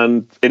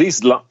 And it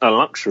is a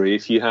luxury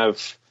if you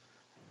have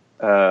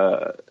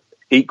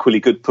equally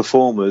good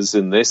performers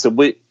in this. And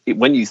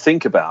when you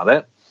think about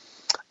it,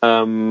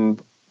 Michy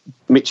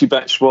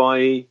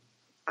Batshuayi,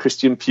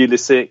 Christian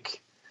Pulisic,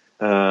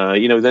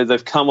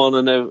 they've come on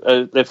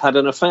and they've had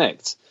an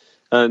effect,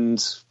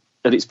 and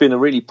it's been a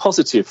really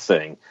positive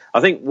thing.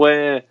 I think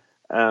where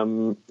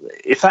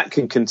if that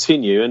can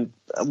continue, and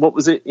what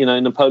was it?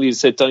 Napoleon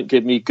said, "Don't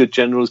give me good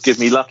generals, give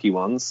me lucky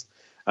ones,"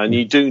 and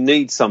you do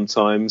need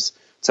sometimes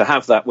to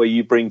have that where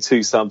you bring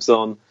 2 subs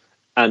on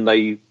and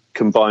they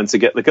combine to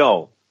get the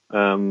goal.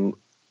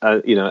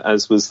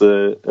 As was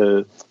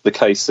the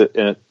case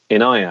in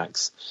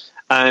Ajax,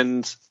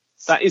 and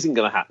that isn't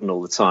going to happen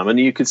all the time. And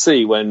you could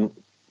see when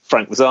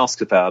Frank was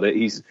asked about it,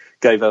 he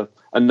gave a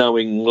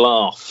knowing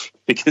laugh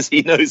because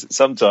he knows that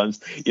sometimes,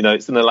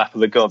 it's in the lap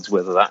of the gods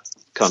whether that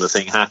kind of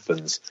thing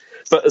happens.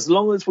 But as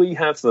long as we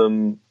have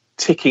them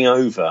ticking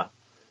over,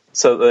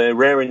 so that they're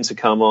raring to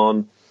come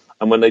on,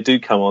 and when they do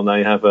come on,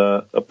 they have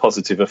a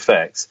positive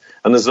effect.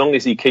 And as long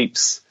as he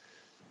keeps,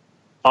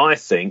 I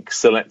think,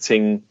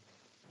 selecting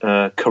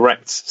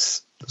correct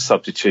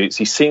substitutes,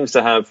 he seems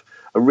to have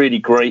a really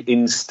great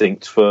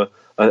instinct for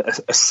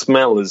a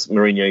smell, as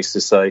Mourinho used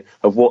to say,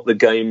 of what the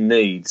game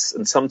needs.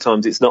 And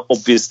sometimes it's not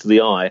obvious to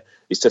the eye;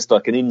 it's just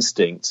like an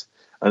instinct.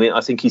 And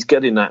I think he's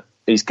getting that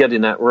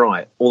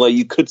right. Although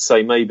you could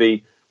say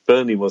maybe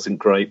Burnley wasn't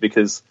great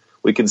because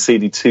we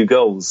conceded 2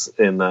 goals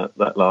in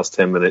that last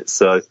 10 minutes.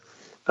 So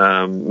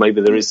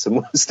maybe there is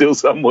still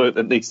some work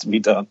that needs to be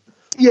done.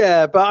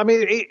 Yeah, but I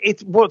mean,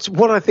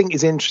 what I think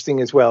is interesting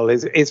as well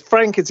is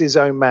Frank is his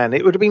own man.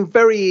 It would have been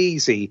very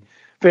easy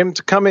for him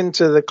to come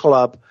into the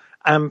club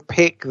and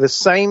pick the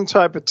same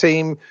type of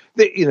team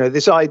that,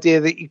 this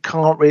idea that you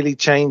can't really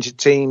change a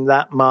team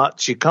that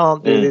much. You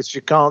can't do this,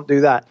 you can't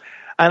do that.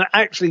 And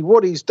actually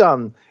what he's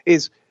done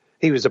is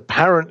he was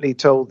apparently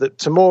told that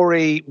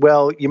Tomori,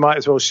 well, you might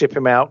as well ship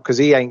him out because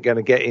he ain't going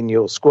to get in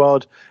your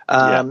squad.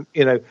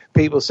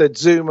 People said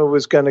Zuma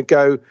was going to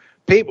go.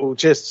 People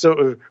just sort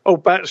of,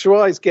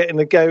 Batshuayi's getting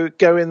to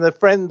go in the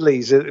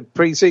friendlies,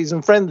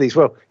 pre-season friendlies.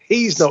 Well,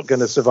 he's not going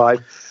to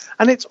survive.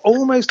 And it's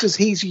almost as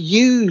he's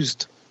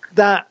used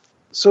that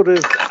sort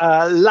of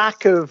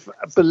lack of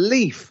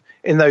belief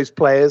in those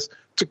players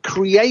to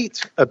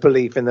create a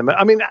belief in them.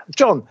 I mean,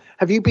 John,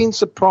 have you been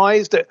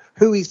surprised at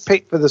who he's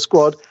picked for the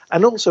squad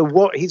and also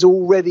what he's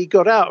already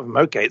got out of them?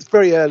 Okay, it's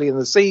very early in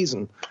the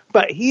season,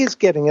 but he is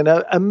getting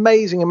an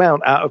amazing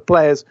amount out of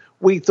players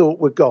we thought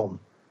were gone.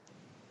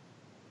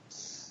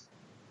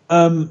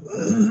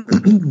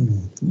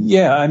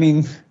 Yeah, I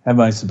mean, am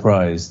I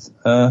surprised?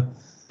 Up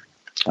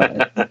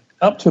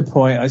to a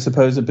point, I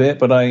suppose, a bit,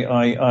 but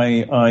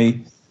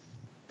I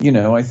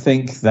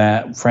think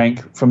that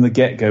Frank from the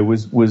get-go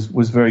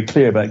was very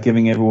clear about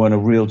giving everyone a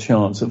real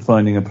chance at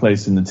finding a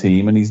place in the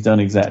team, and he's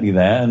done exactly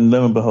that. And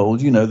lo and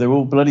behold, they're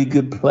all bloody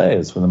good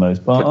players for the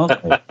most part,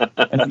 aren't they?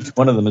 And each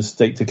one of them has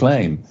stake to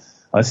claim.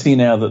 I see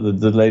now that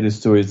the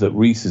latest story is that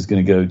Reece is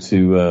going to go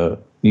to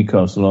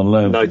Newcastle on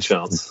loan. No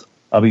chance.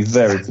 I'll be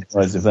very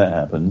surprised if that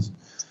happens.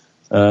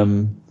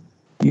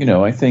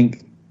 I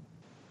think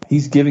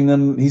he's giving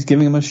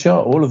them a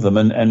shot, all of them,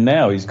 and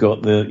now he's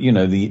got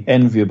the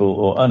enviable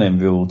or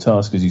unenviable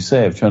task, as you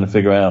say, of trying to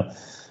figure out.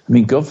 I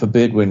mean, God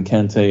forbid when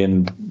Kante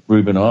and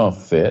Ruben are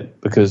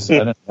fit, because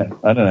I don't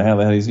know how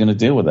the hell he's going to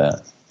deal with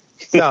that.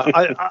 No,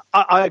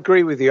 I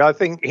agree with you. I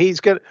think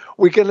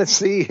we're going to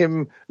see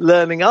him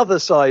learning other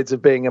sides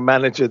of being a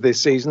manager this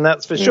season.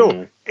 That's for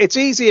sure. It's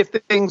easy if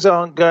things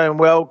aren't going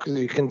well because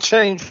you can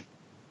change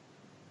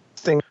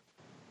things.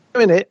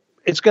 Doing it,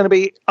 it's going to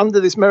be under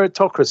this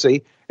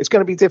meritocracy. It's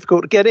going to be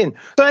difficult to get in.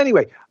 So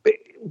anyway,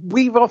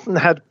 we've often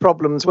had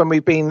problems when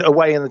we've been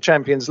away in the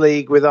Champions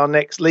League with our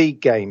next league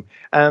game.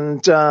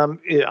 And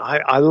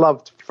I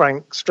loved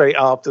Frank straight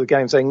after the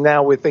game saying,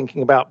 now we're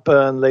thinking about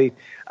Burnley.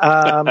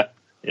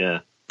 Yeah.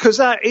 Because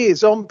that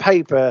is, on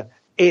paper,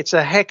 it's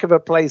a heck of a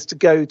place to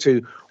go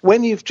to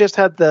when you've just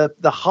had the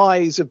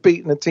highs of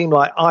beating a team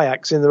like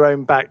Ajax in their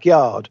own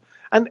backyard.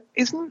 And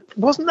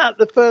wasn't that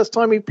the first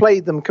time he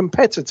played them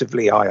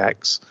competitively,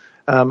 Ajax,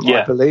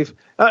 I believe,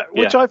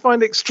 which I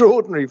find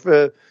extraordinary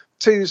for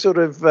two sort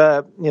of,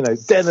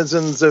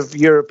 denizens of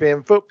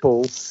European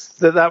football,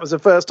 that was the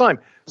first time.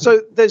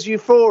 So there's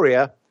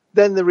euphoria,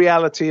 then the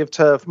reality of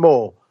Turf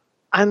Moor.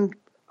 And,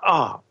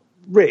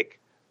 Rick,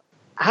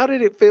 how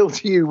did it feel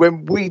to you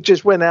when we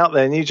just went out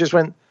there and you just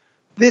went,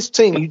 this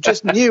team, you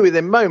just knew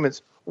within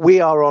moments,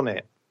 we are on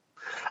it?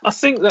 I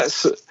think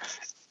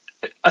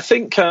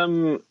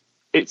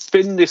it's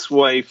been this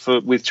way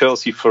with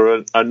Chelsea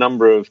for a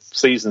number of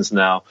seasons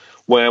now,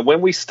 where when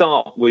we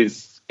start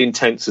with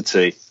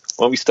intensity,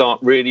 when we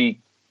start really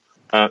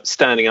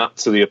standing up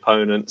to the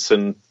opponents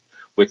and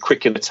we're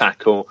quick in the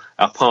tackle,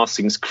 our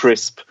passing's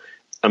crisp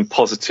and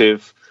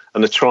positive,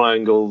 and the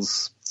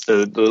triangles,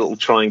 the little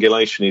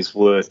triangulation is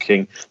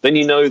working, then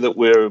you know that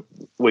we're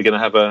going to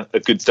have a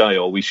good day,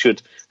 or we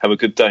should have a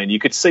good day. And you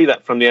could see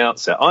that from the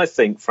outset. I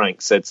think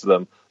Frank said to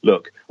them,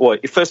 look,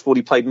 first of all,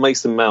 he played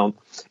Mason Mount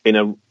in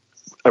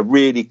a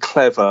really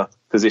clever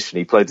position.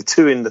 He played the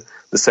two in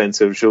the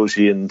centre of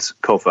Georgie and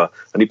Kova,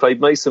 and he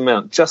played Mason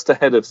Mount just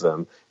ahead of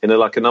them in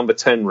a number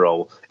 10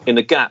 role, in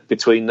a gap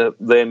between their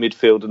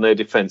midfield and their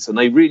defence, and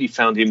they really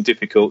found him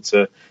difficult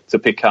to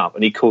pick up,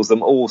 and he caused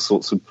them all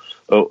sorts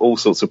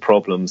of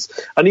problems.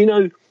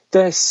 And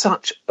they're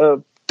such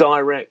a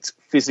direct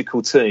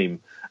physical team,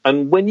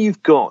 and when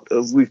you've got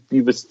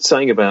you were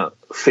saying about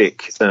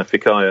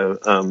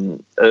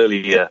Fikayo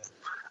earlier,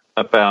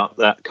 about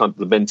that kind of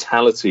the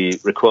mentality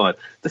required,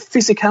 the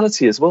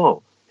physicality as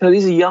well.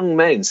 These are young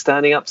men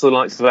standing up to the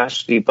likes of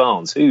Ashley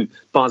Barnes, who,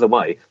 by the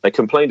way, they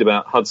complained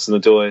about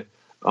Hudson-Odoi.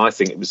 I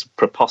think it was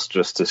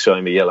preposterous to show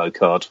him a yellow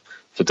card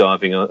for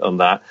diving on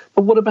that.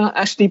 But what about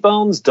Ashley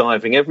Barnes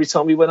diving every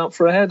time he went up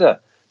for a header,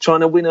 trying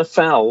to win a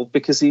foul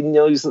because he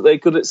knows that they're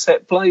good at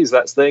set plays?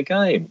 That's their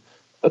game.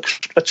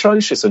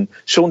 Atrocious. And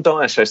Sean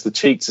Dyche has the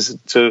cheek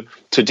to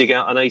dig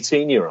out an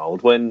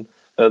 18-year-old when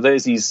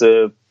there's his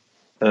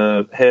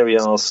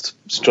hairy-arsed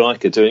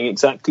striker doing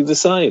exactly the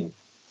same.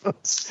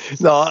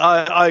 No,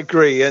 I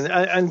agree.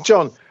 And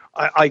John,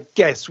 I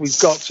guess we've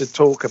got to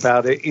talk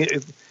about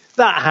it.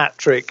 That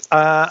hat-trick,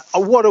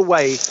 what a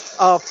way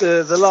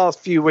after the last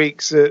few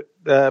weeks that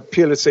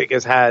Pulisic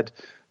has had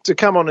to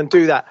come on and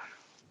do that.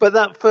 But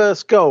that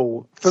first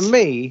goal, for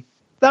me,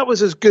 that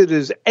was as good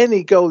as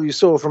any goal you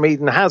saw from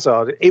Eden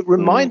Hazard. It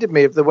reminded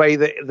me of the way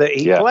that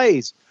he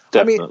plays.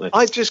 Definitely. I mean,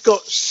 I just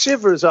got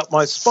shivers up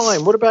my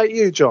spine. What about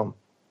you, John?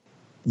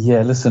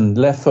 Yeah, listen,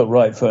 left foot,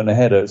 right foot and a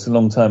header. It's a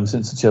long time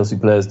since the Chelsea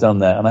player's done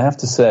that. And I have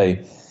to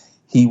say,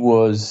 he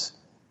was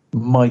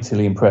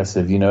mightily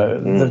impressive.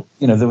 There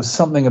was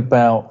something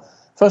about.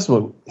 First of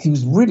all, he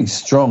was really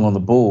strong on the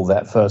ball.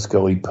 That first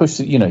goal, he pushed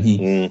it.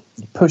 He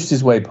pushed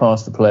his way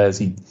past the players.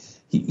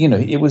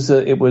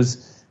 It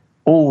was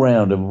all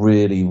round a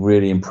really,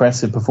 really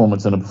impressive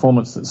performance, and a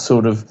performance that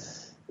sort of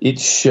it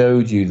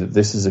showed you that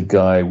this is a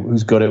guy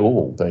who's got it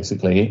all,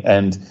 basically,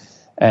 and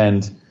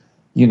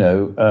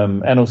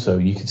also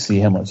you could see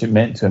how much it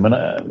meant to him. And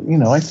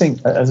I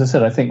think, as I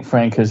said, I think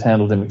Frank has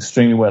handled him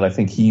extremely well. I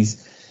think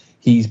he's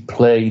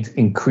played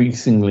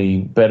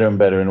increasingly better and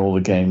better in all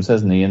the games,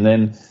 hasn't he? And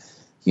then,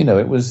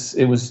 it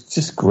was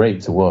just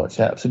great to watch,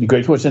 absolutely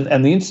great to watch.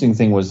 And the interesting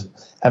thing was,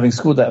 having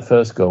scored that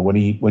first goal, when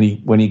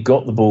he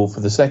got the ball for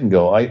the second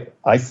goal,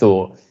 I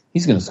thought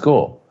he's going to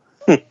score.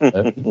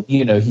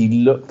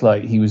 He looked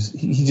like he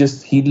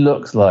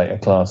looks like a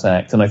class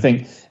act. And I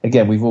think,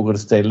 again, we've all got to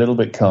stay a little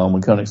bit calm.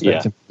 We can't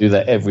expect him to do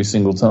that every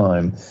single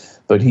time,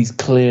 but he's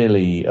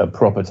clearly a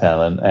proper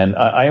talent. And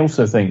I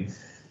also think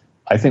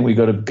we've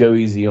got to go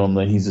easy on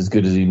the he's as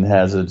good as Eden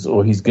Hazard,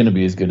 or he's going to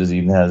be as good as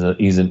Eden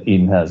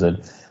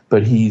Hazard.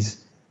 But he's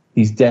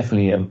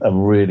definitely a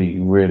really,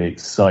 really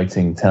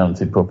exciting,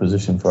 talented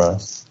proposition for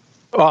us.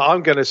 Well,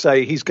 I'm going to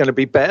say he's going to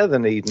be better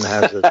than Eden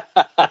Hazard.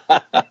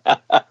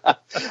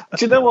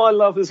 Do you know what I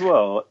love as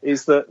well?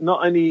 Is that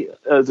not only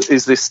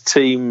is this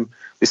team,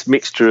 this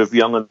mixture of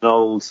young and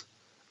old,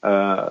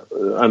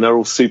 and they're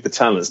all super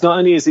talents, not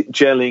only is it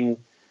gelling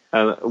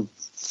and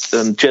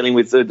gelling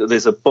with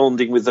there's a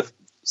bonding with the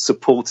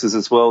supporters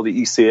as well that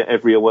you see at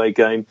every away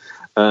game,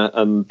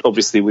 and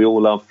obviously we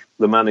all love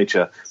the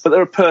manager, but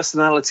there are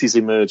personalities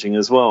emerging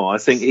as well. I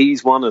think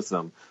he's one of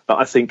them. But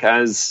I think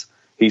as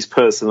his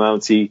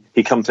personality,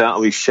 he comes out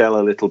of his shell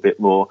a little bit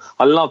more.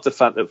 I love the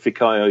fact that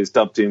Fikayo's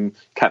dubbed him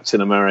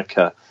Captain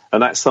America,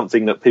 and that's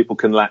something that people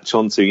can latch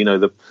onto.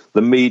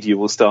 The media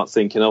will start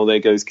thinking, oh, there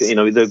goes,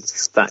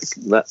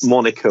 that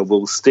moniker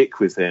will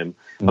stick with him.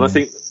 And I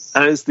think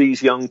as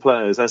these young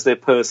players, as their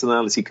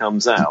personality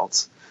comes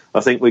out, I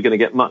think we're going to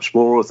get much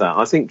more of that.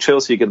 I think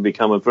Chelsea are going to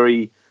become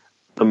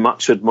a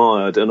much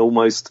admired and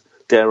almost,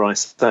 dare I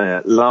say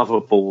it,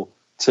 lovable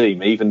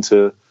team, even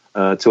to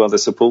other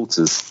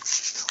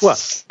supporters. Well,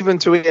 even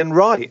to Ian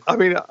Wright. I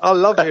mean, I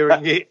love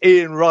hearing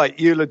Ian Wright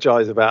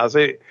eulogise about us.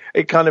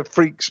 It kind of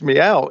freaks me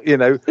out,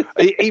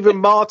 Even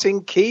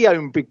Martin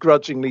Keown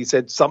begrudgingly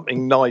said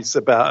something nice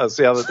about us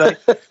the other day.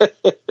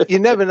 You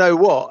never know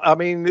what. I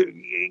mean,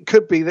 it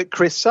could be that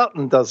Chris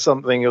Sutton does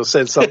something or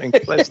says something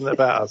pleasant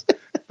about us.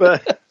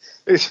 But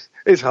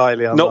it's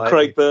highly unlikely. Not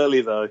Craig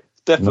Burley, though.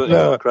 Definitely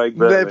not Craig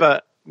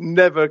Burley.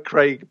 Never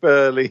Craig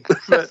Burley.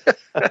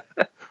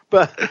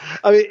 But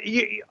I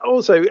mean,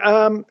 also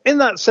in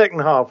that second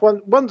half,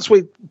 once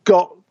we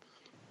got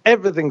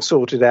everything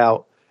sorted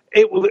out,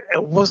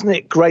 wasn't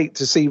it great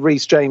to see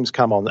Reece James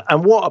come on?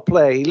 And what a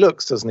player he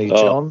looks, doesn't he,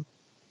 John?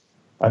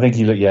 I think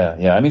he looked,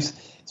 yeah. I mean,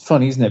 it's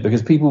funny, isn't it?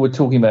 Because people were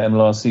talking about him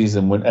last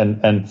season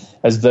and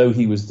as though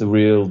he was the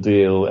real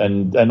deal,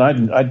 and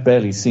I'd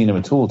barely seen him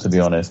at all, to be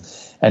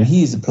honest. And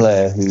he's a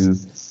player who,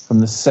 from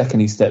the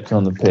second he stepped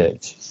on the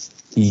pitch,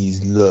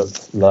 he's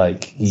looked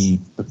like he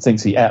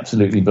thinks he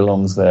absolutely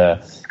belongs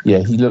there. Yeah,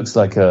 he looks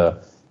like a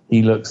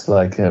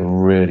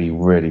really,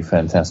 really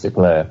fantastic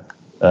player.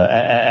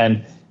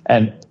 And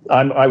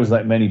I was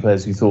like many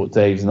players who thought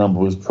Dave's number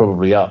was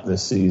probably up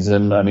this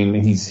season. I mean,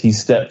 he's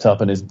stepped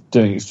up and is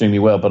doing extremely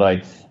well. But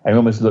I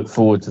almost look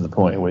forward to the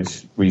point at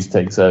which Reece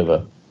takes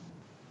over.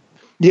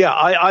 Yeah,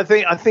 I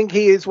think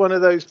he is one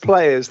of those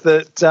players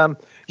that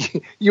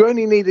you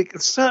only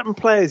need certain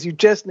players. You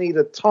just need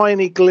a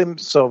tiny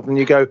glimpse of, and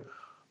you go,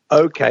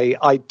 okay,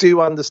 I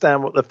do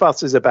understand what the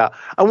fuss is about.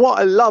 And what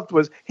I loved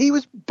was he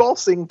was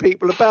bossing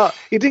people about.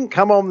 He didn't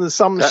come on as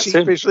some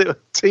sheepish little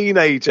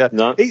teenager.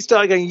 No. He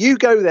started going, you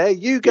go there,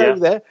 you go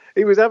there.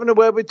 He was having a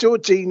word with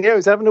Jorginho. He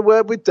was having a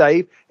word with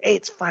Dave.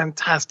 It's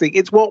fantastic.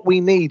 It's what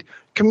we need.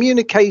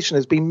 Communication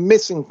has been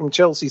missing from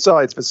Chelsea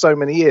sides for so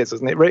many years,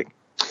 hasn't it, Rick?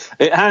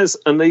 It has.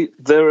 And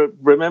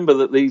remember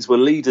that these were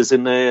leaders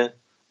in their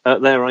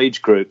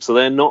age group, so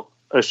they're not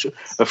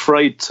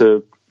afraid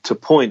to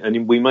point.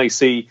 And we may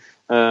see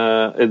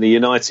in the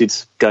United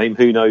game,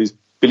 who knows,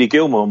 Billy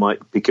Gilmour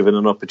might be given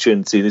an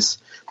opportunity, this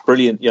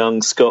brilliant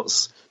young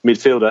Scots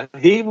midfielder.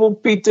 He will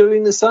be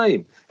doing the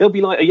same. He'll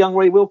be like a young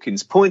Ray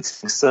Wilkins,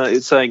 pointing,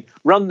 saying,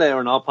 run there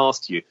and I'll pass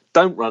to you.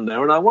 Don't run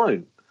there and I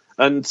won't.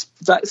 And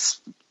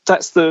that's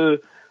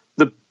the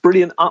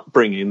brilliant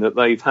upbringing that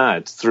they've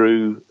had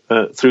through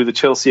the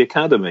Chelsea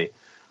Academy.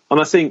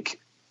 And I think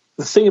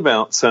the thing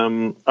about,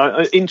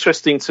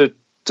 interesting to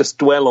just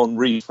dwell on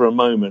Reece for a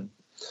moment,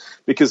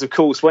 because, of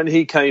course, when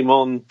he came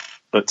on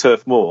at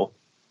Turf Moor,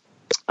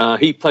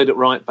 he played at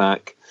right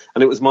back,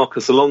 and it was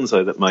Marcos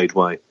Alonso that made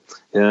way.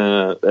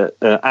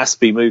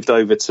 Aspie moved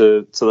over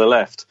to the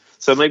left.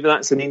 So maybe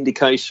that's an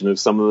indication of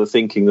some of the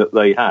thinking that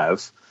they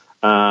have.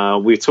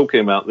 We're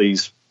talking about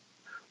these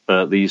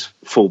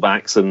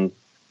full-backs and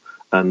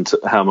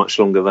how much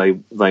longer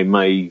they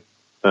may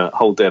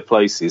hold their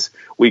places.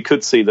 We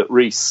could see that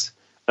Reece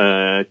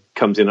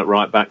comes in at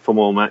right back for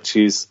more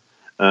matches.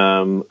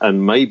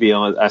 and maybe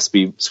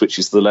Aspie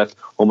switches to the left,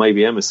 or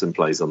maybe Emerson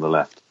plays on the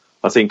left.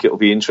 I think it'll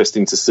be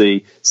interesting to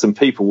see. Some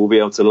people will be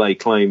able to lay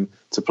claim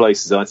to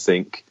places, I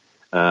think,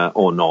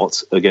 or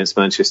not, against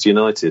Manchester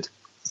United.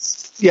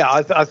 Yeah,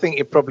 I think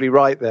you're probably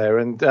right there.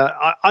 And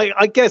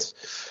I guess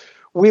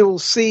we will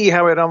see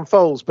how it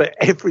unfolds, but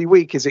every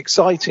week is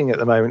exciting at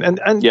the moment.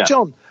 And yeah.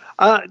 John,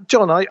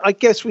 I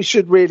guess we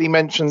should really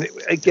mention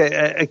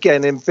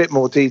again in a bit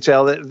more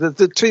detail that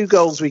the 2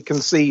 goals we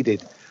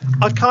conceded.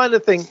 I kind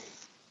of think,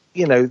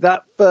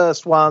 that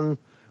first one,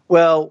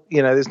 well,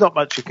 there's not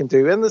much you can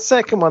do. And the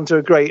second one, to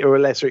a greater or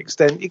lesser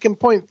extent, you can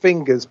point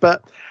fingers.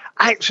 But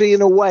actually,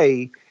 in a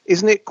way,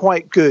 isn't it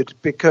quite good?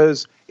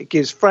 Because it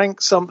gives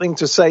Frank something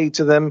to say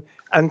to them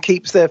and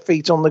keeps their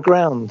feet on the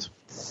ground.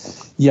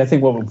 Yeah, I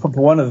think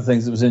one of the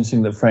things that was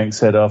interesting that Frank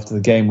said after the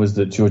game was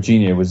that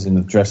Jorginho was in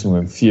the dressing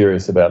room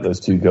furious about those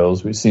 2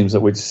 goals, which seems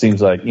like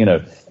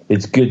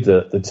it's good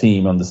that the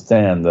team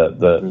understand that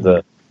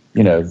that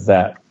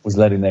was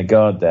letting their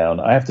guard down.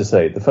 I have to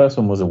say, the first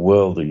one was a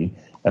worldie,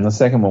 and the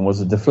second one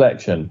was a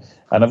deflection.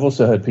 And I've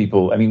also heard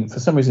people, for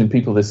some reason,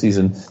 people this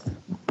season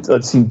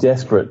seem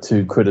desperate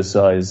to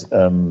criticise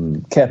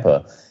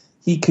Kepa.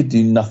 He could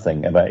do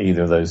nothing about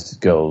either of those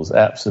goals,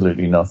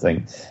 absolutely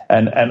nothing.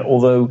 And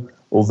although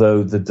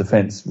the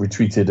defence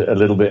retreated a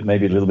little bit,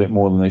 maybe a little bit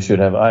more than they should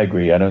have, I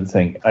agree. I don't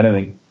think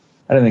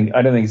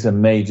it's a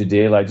major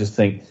deal. I just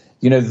think,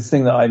 the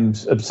thing that I'm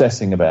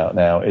obsessing about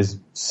now is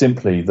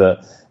simply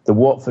that the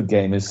Watford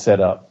game is set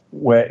up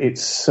where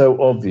it's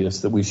so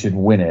obvious that we should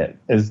win it.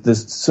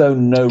 There's so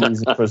no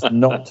reason for us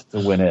not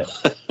to win it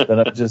that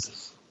I'm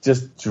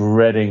just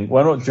dreading.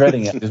 Well, not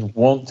dreading it. I just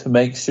want to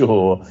make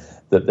sure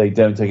that they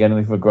don't take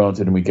anything for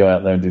granted and we go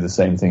out there and do the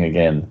same thing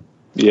again.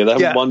 Yeah, they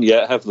haven't won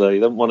yet, have they?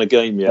 They haven't won a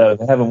game yet. No,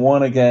 they haven't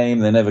won a game.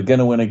 They're never going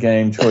to win a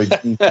game. Troy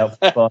Deeney's out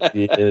for 5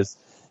 years.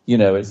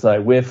 It's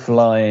like we're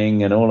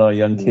flying and all our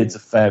young kids are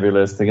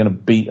fabulous. They're going to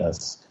beat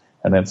us.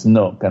 And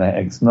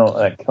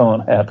that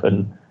can't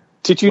happen.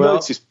 Did you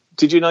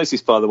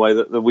notice, by the way,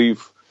 that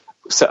we've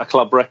set a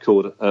club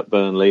record at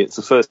Burnley? It's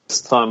the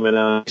first time in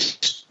our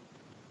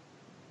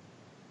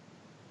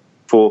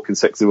 4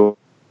 consecutive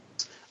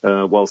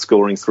while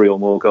scoring 3 or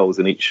more goals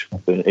in each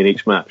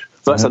match.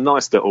 So that's a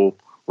nice little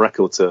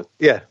record to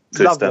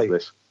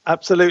establish.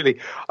 Absolutely.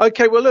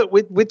 Okay, well, look,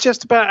 we're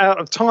just about out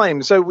of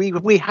time. So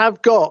we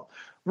have got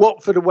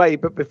Watford away,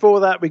 but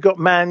before that, we've got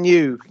Man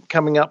U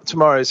coming up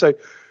tomorrow. So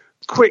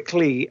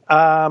quickly,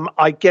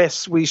 I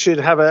guess we should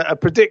have a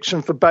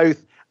prediction for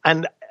both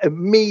and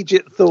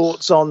immediate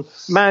thoughts on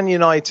Man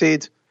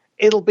United.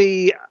 It'll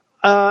be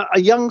a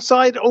young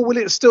side, or will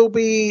it still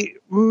be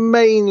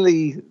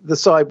mainly the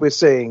side we're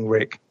seeing,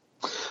 Rick?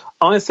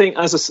 I think,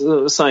 as I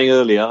was saying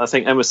earlier, I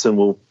think Emerson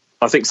will.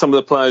 I think some of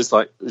the players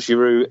like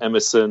Giroud,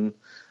 Emerson,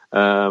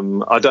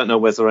 I don't know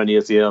whether any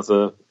of the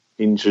other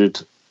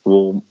injured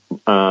will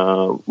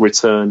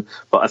return,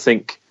 but I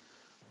think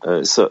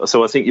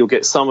so I think you'll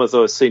get some of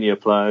those senior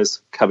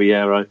players,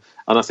 Caballero,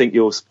 and I think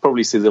you'll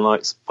probably see the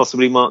likes,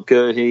 possibly Mark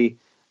Gurhey,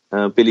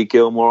 Billy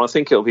Gilmore. I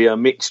think it'll be a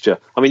mixture.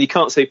 I mean, you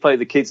can't say play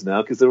the kids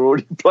now because they're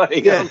already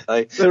playing, aren't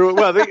they?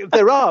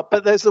 There are,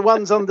 but there's the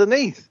ones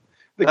underneath.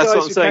 The That's guys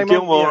what I'm saying.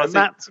 Gilmore, I think.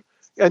 Matt,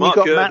 and you've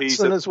got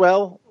Maatson as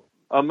well.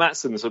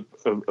 Matson's a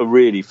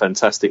really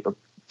fantastic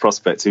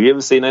prospect. Have you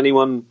ever seen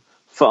anyone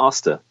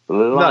faster?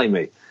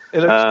 Blimey. No,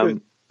 it looks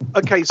good.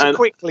 Okay, so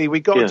quickly,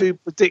 we've got to do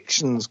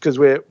predictions because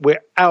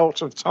we're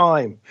out of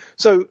time.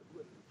 So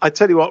I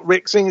tell you what,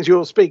 Rick, seeing as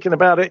you're speaking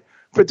about it,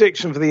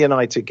 prediction for the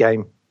United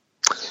game.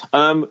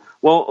 Well,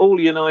 all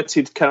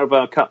United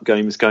Carabao Cup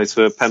games go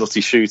to a penalty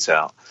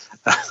shootout,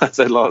 as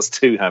their last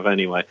 2 have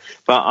anyway.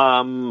 But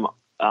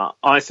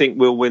I think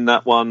we'll win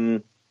that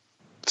one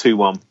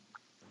 2-1.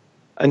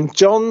 And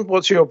John,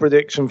 what's your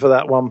prediction for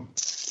that one?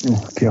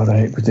 Oh, God, I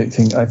hate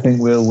predicting. I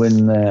think we'll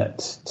win that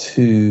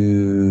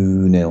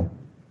 2-0.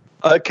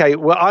 Okay,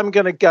 well, I'm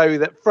going to go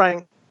that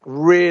Frank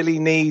really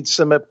needs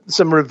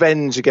some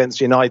revenge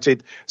against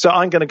United, so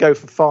I'm going to go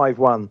for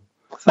 5-1.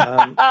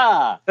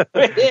 Yeah,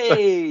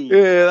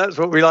 that's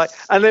what we like.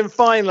 And then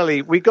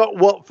finally, we got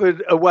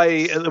Watford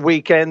away at the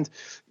weekend.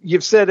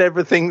 You've said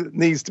everything that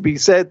needs to be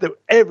said, that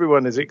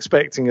everyone is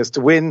expecting us to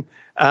win.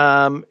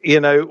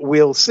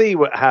 We'll see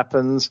what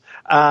happens.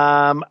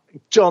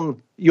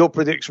 John, your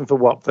prediction for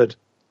Watford?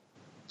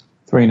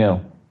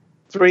 3-0.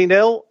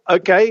 3-0,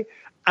 okay.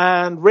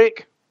 And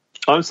Rick?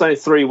 I'm saying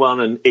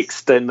 3-1 and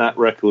extend that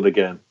record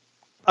again.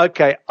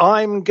 Okay,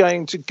 I'm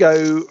going to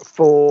go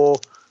for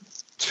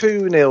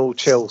 2-0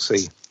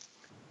 Chelsea.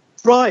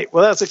 Right,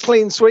 well, that's a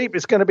clean sweep.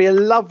 It's going to be a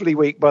lovely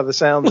week by the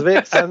sounds of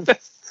it. And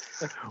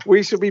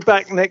we shall be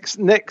back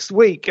next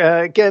week.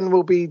 Again,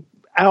 we'll be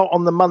out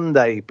on the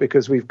Monday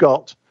because we've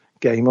got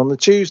game on the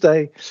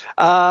Tuesday.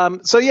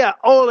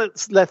 All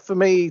that's left for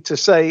me to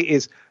say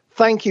is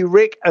thank you,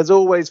 Rick, as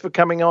always, for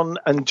coming on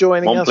and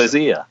joining us. Mon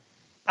plaisir.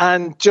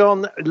 And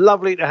John,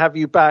 lovely to have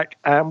you back,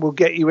 and we'll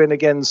get you in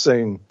again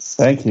soon.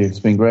 Thank you. It's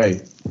been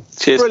great.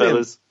 Cheers, Brilliant.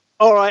 fellas.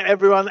 All right,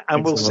 everyone,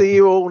 and we'll see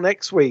you all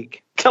next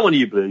week. Come on,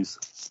 you Blues.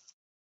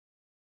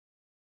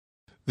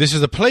 This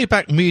is a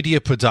Playback Media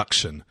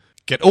production.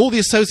 Get all the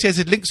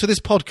associated links for this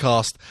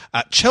podcast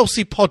at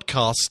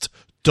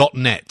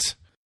chelseapodcast.net.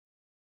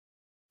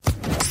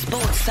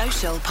 Sports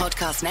Social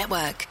Podcast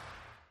Network.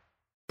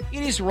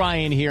 It is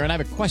Ryan here, and I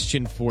have a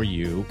question for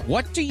you.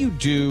 What do you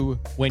do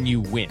when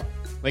you win?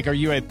 Like, are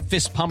you a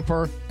fist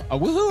pumper, a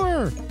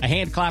woohooer, a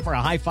hand clapper,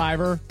 a high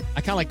fiver?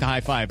 I kind of like the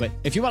high five, but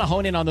if you want to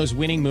hone in on those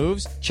winning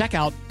moves, check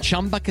out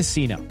Chumba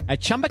Casino. At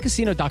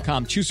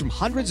ChumbaCasino.com, choose from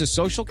hundreds of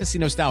social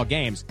casino-style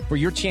games for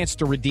your chance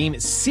to redeem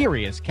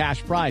serious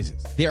cash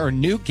prizes. There are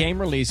new game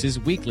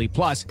releases weekly,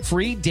 plus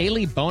free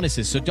daily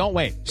bonuses, so don't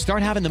wait.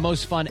 Start having the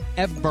most fun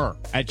ever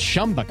at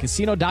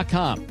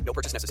ChumbaCasino.com. No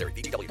purchase necessary.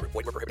 VGW. Void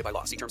where prohibited by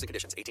law. See terms and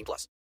conditions. 18+.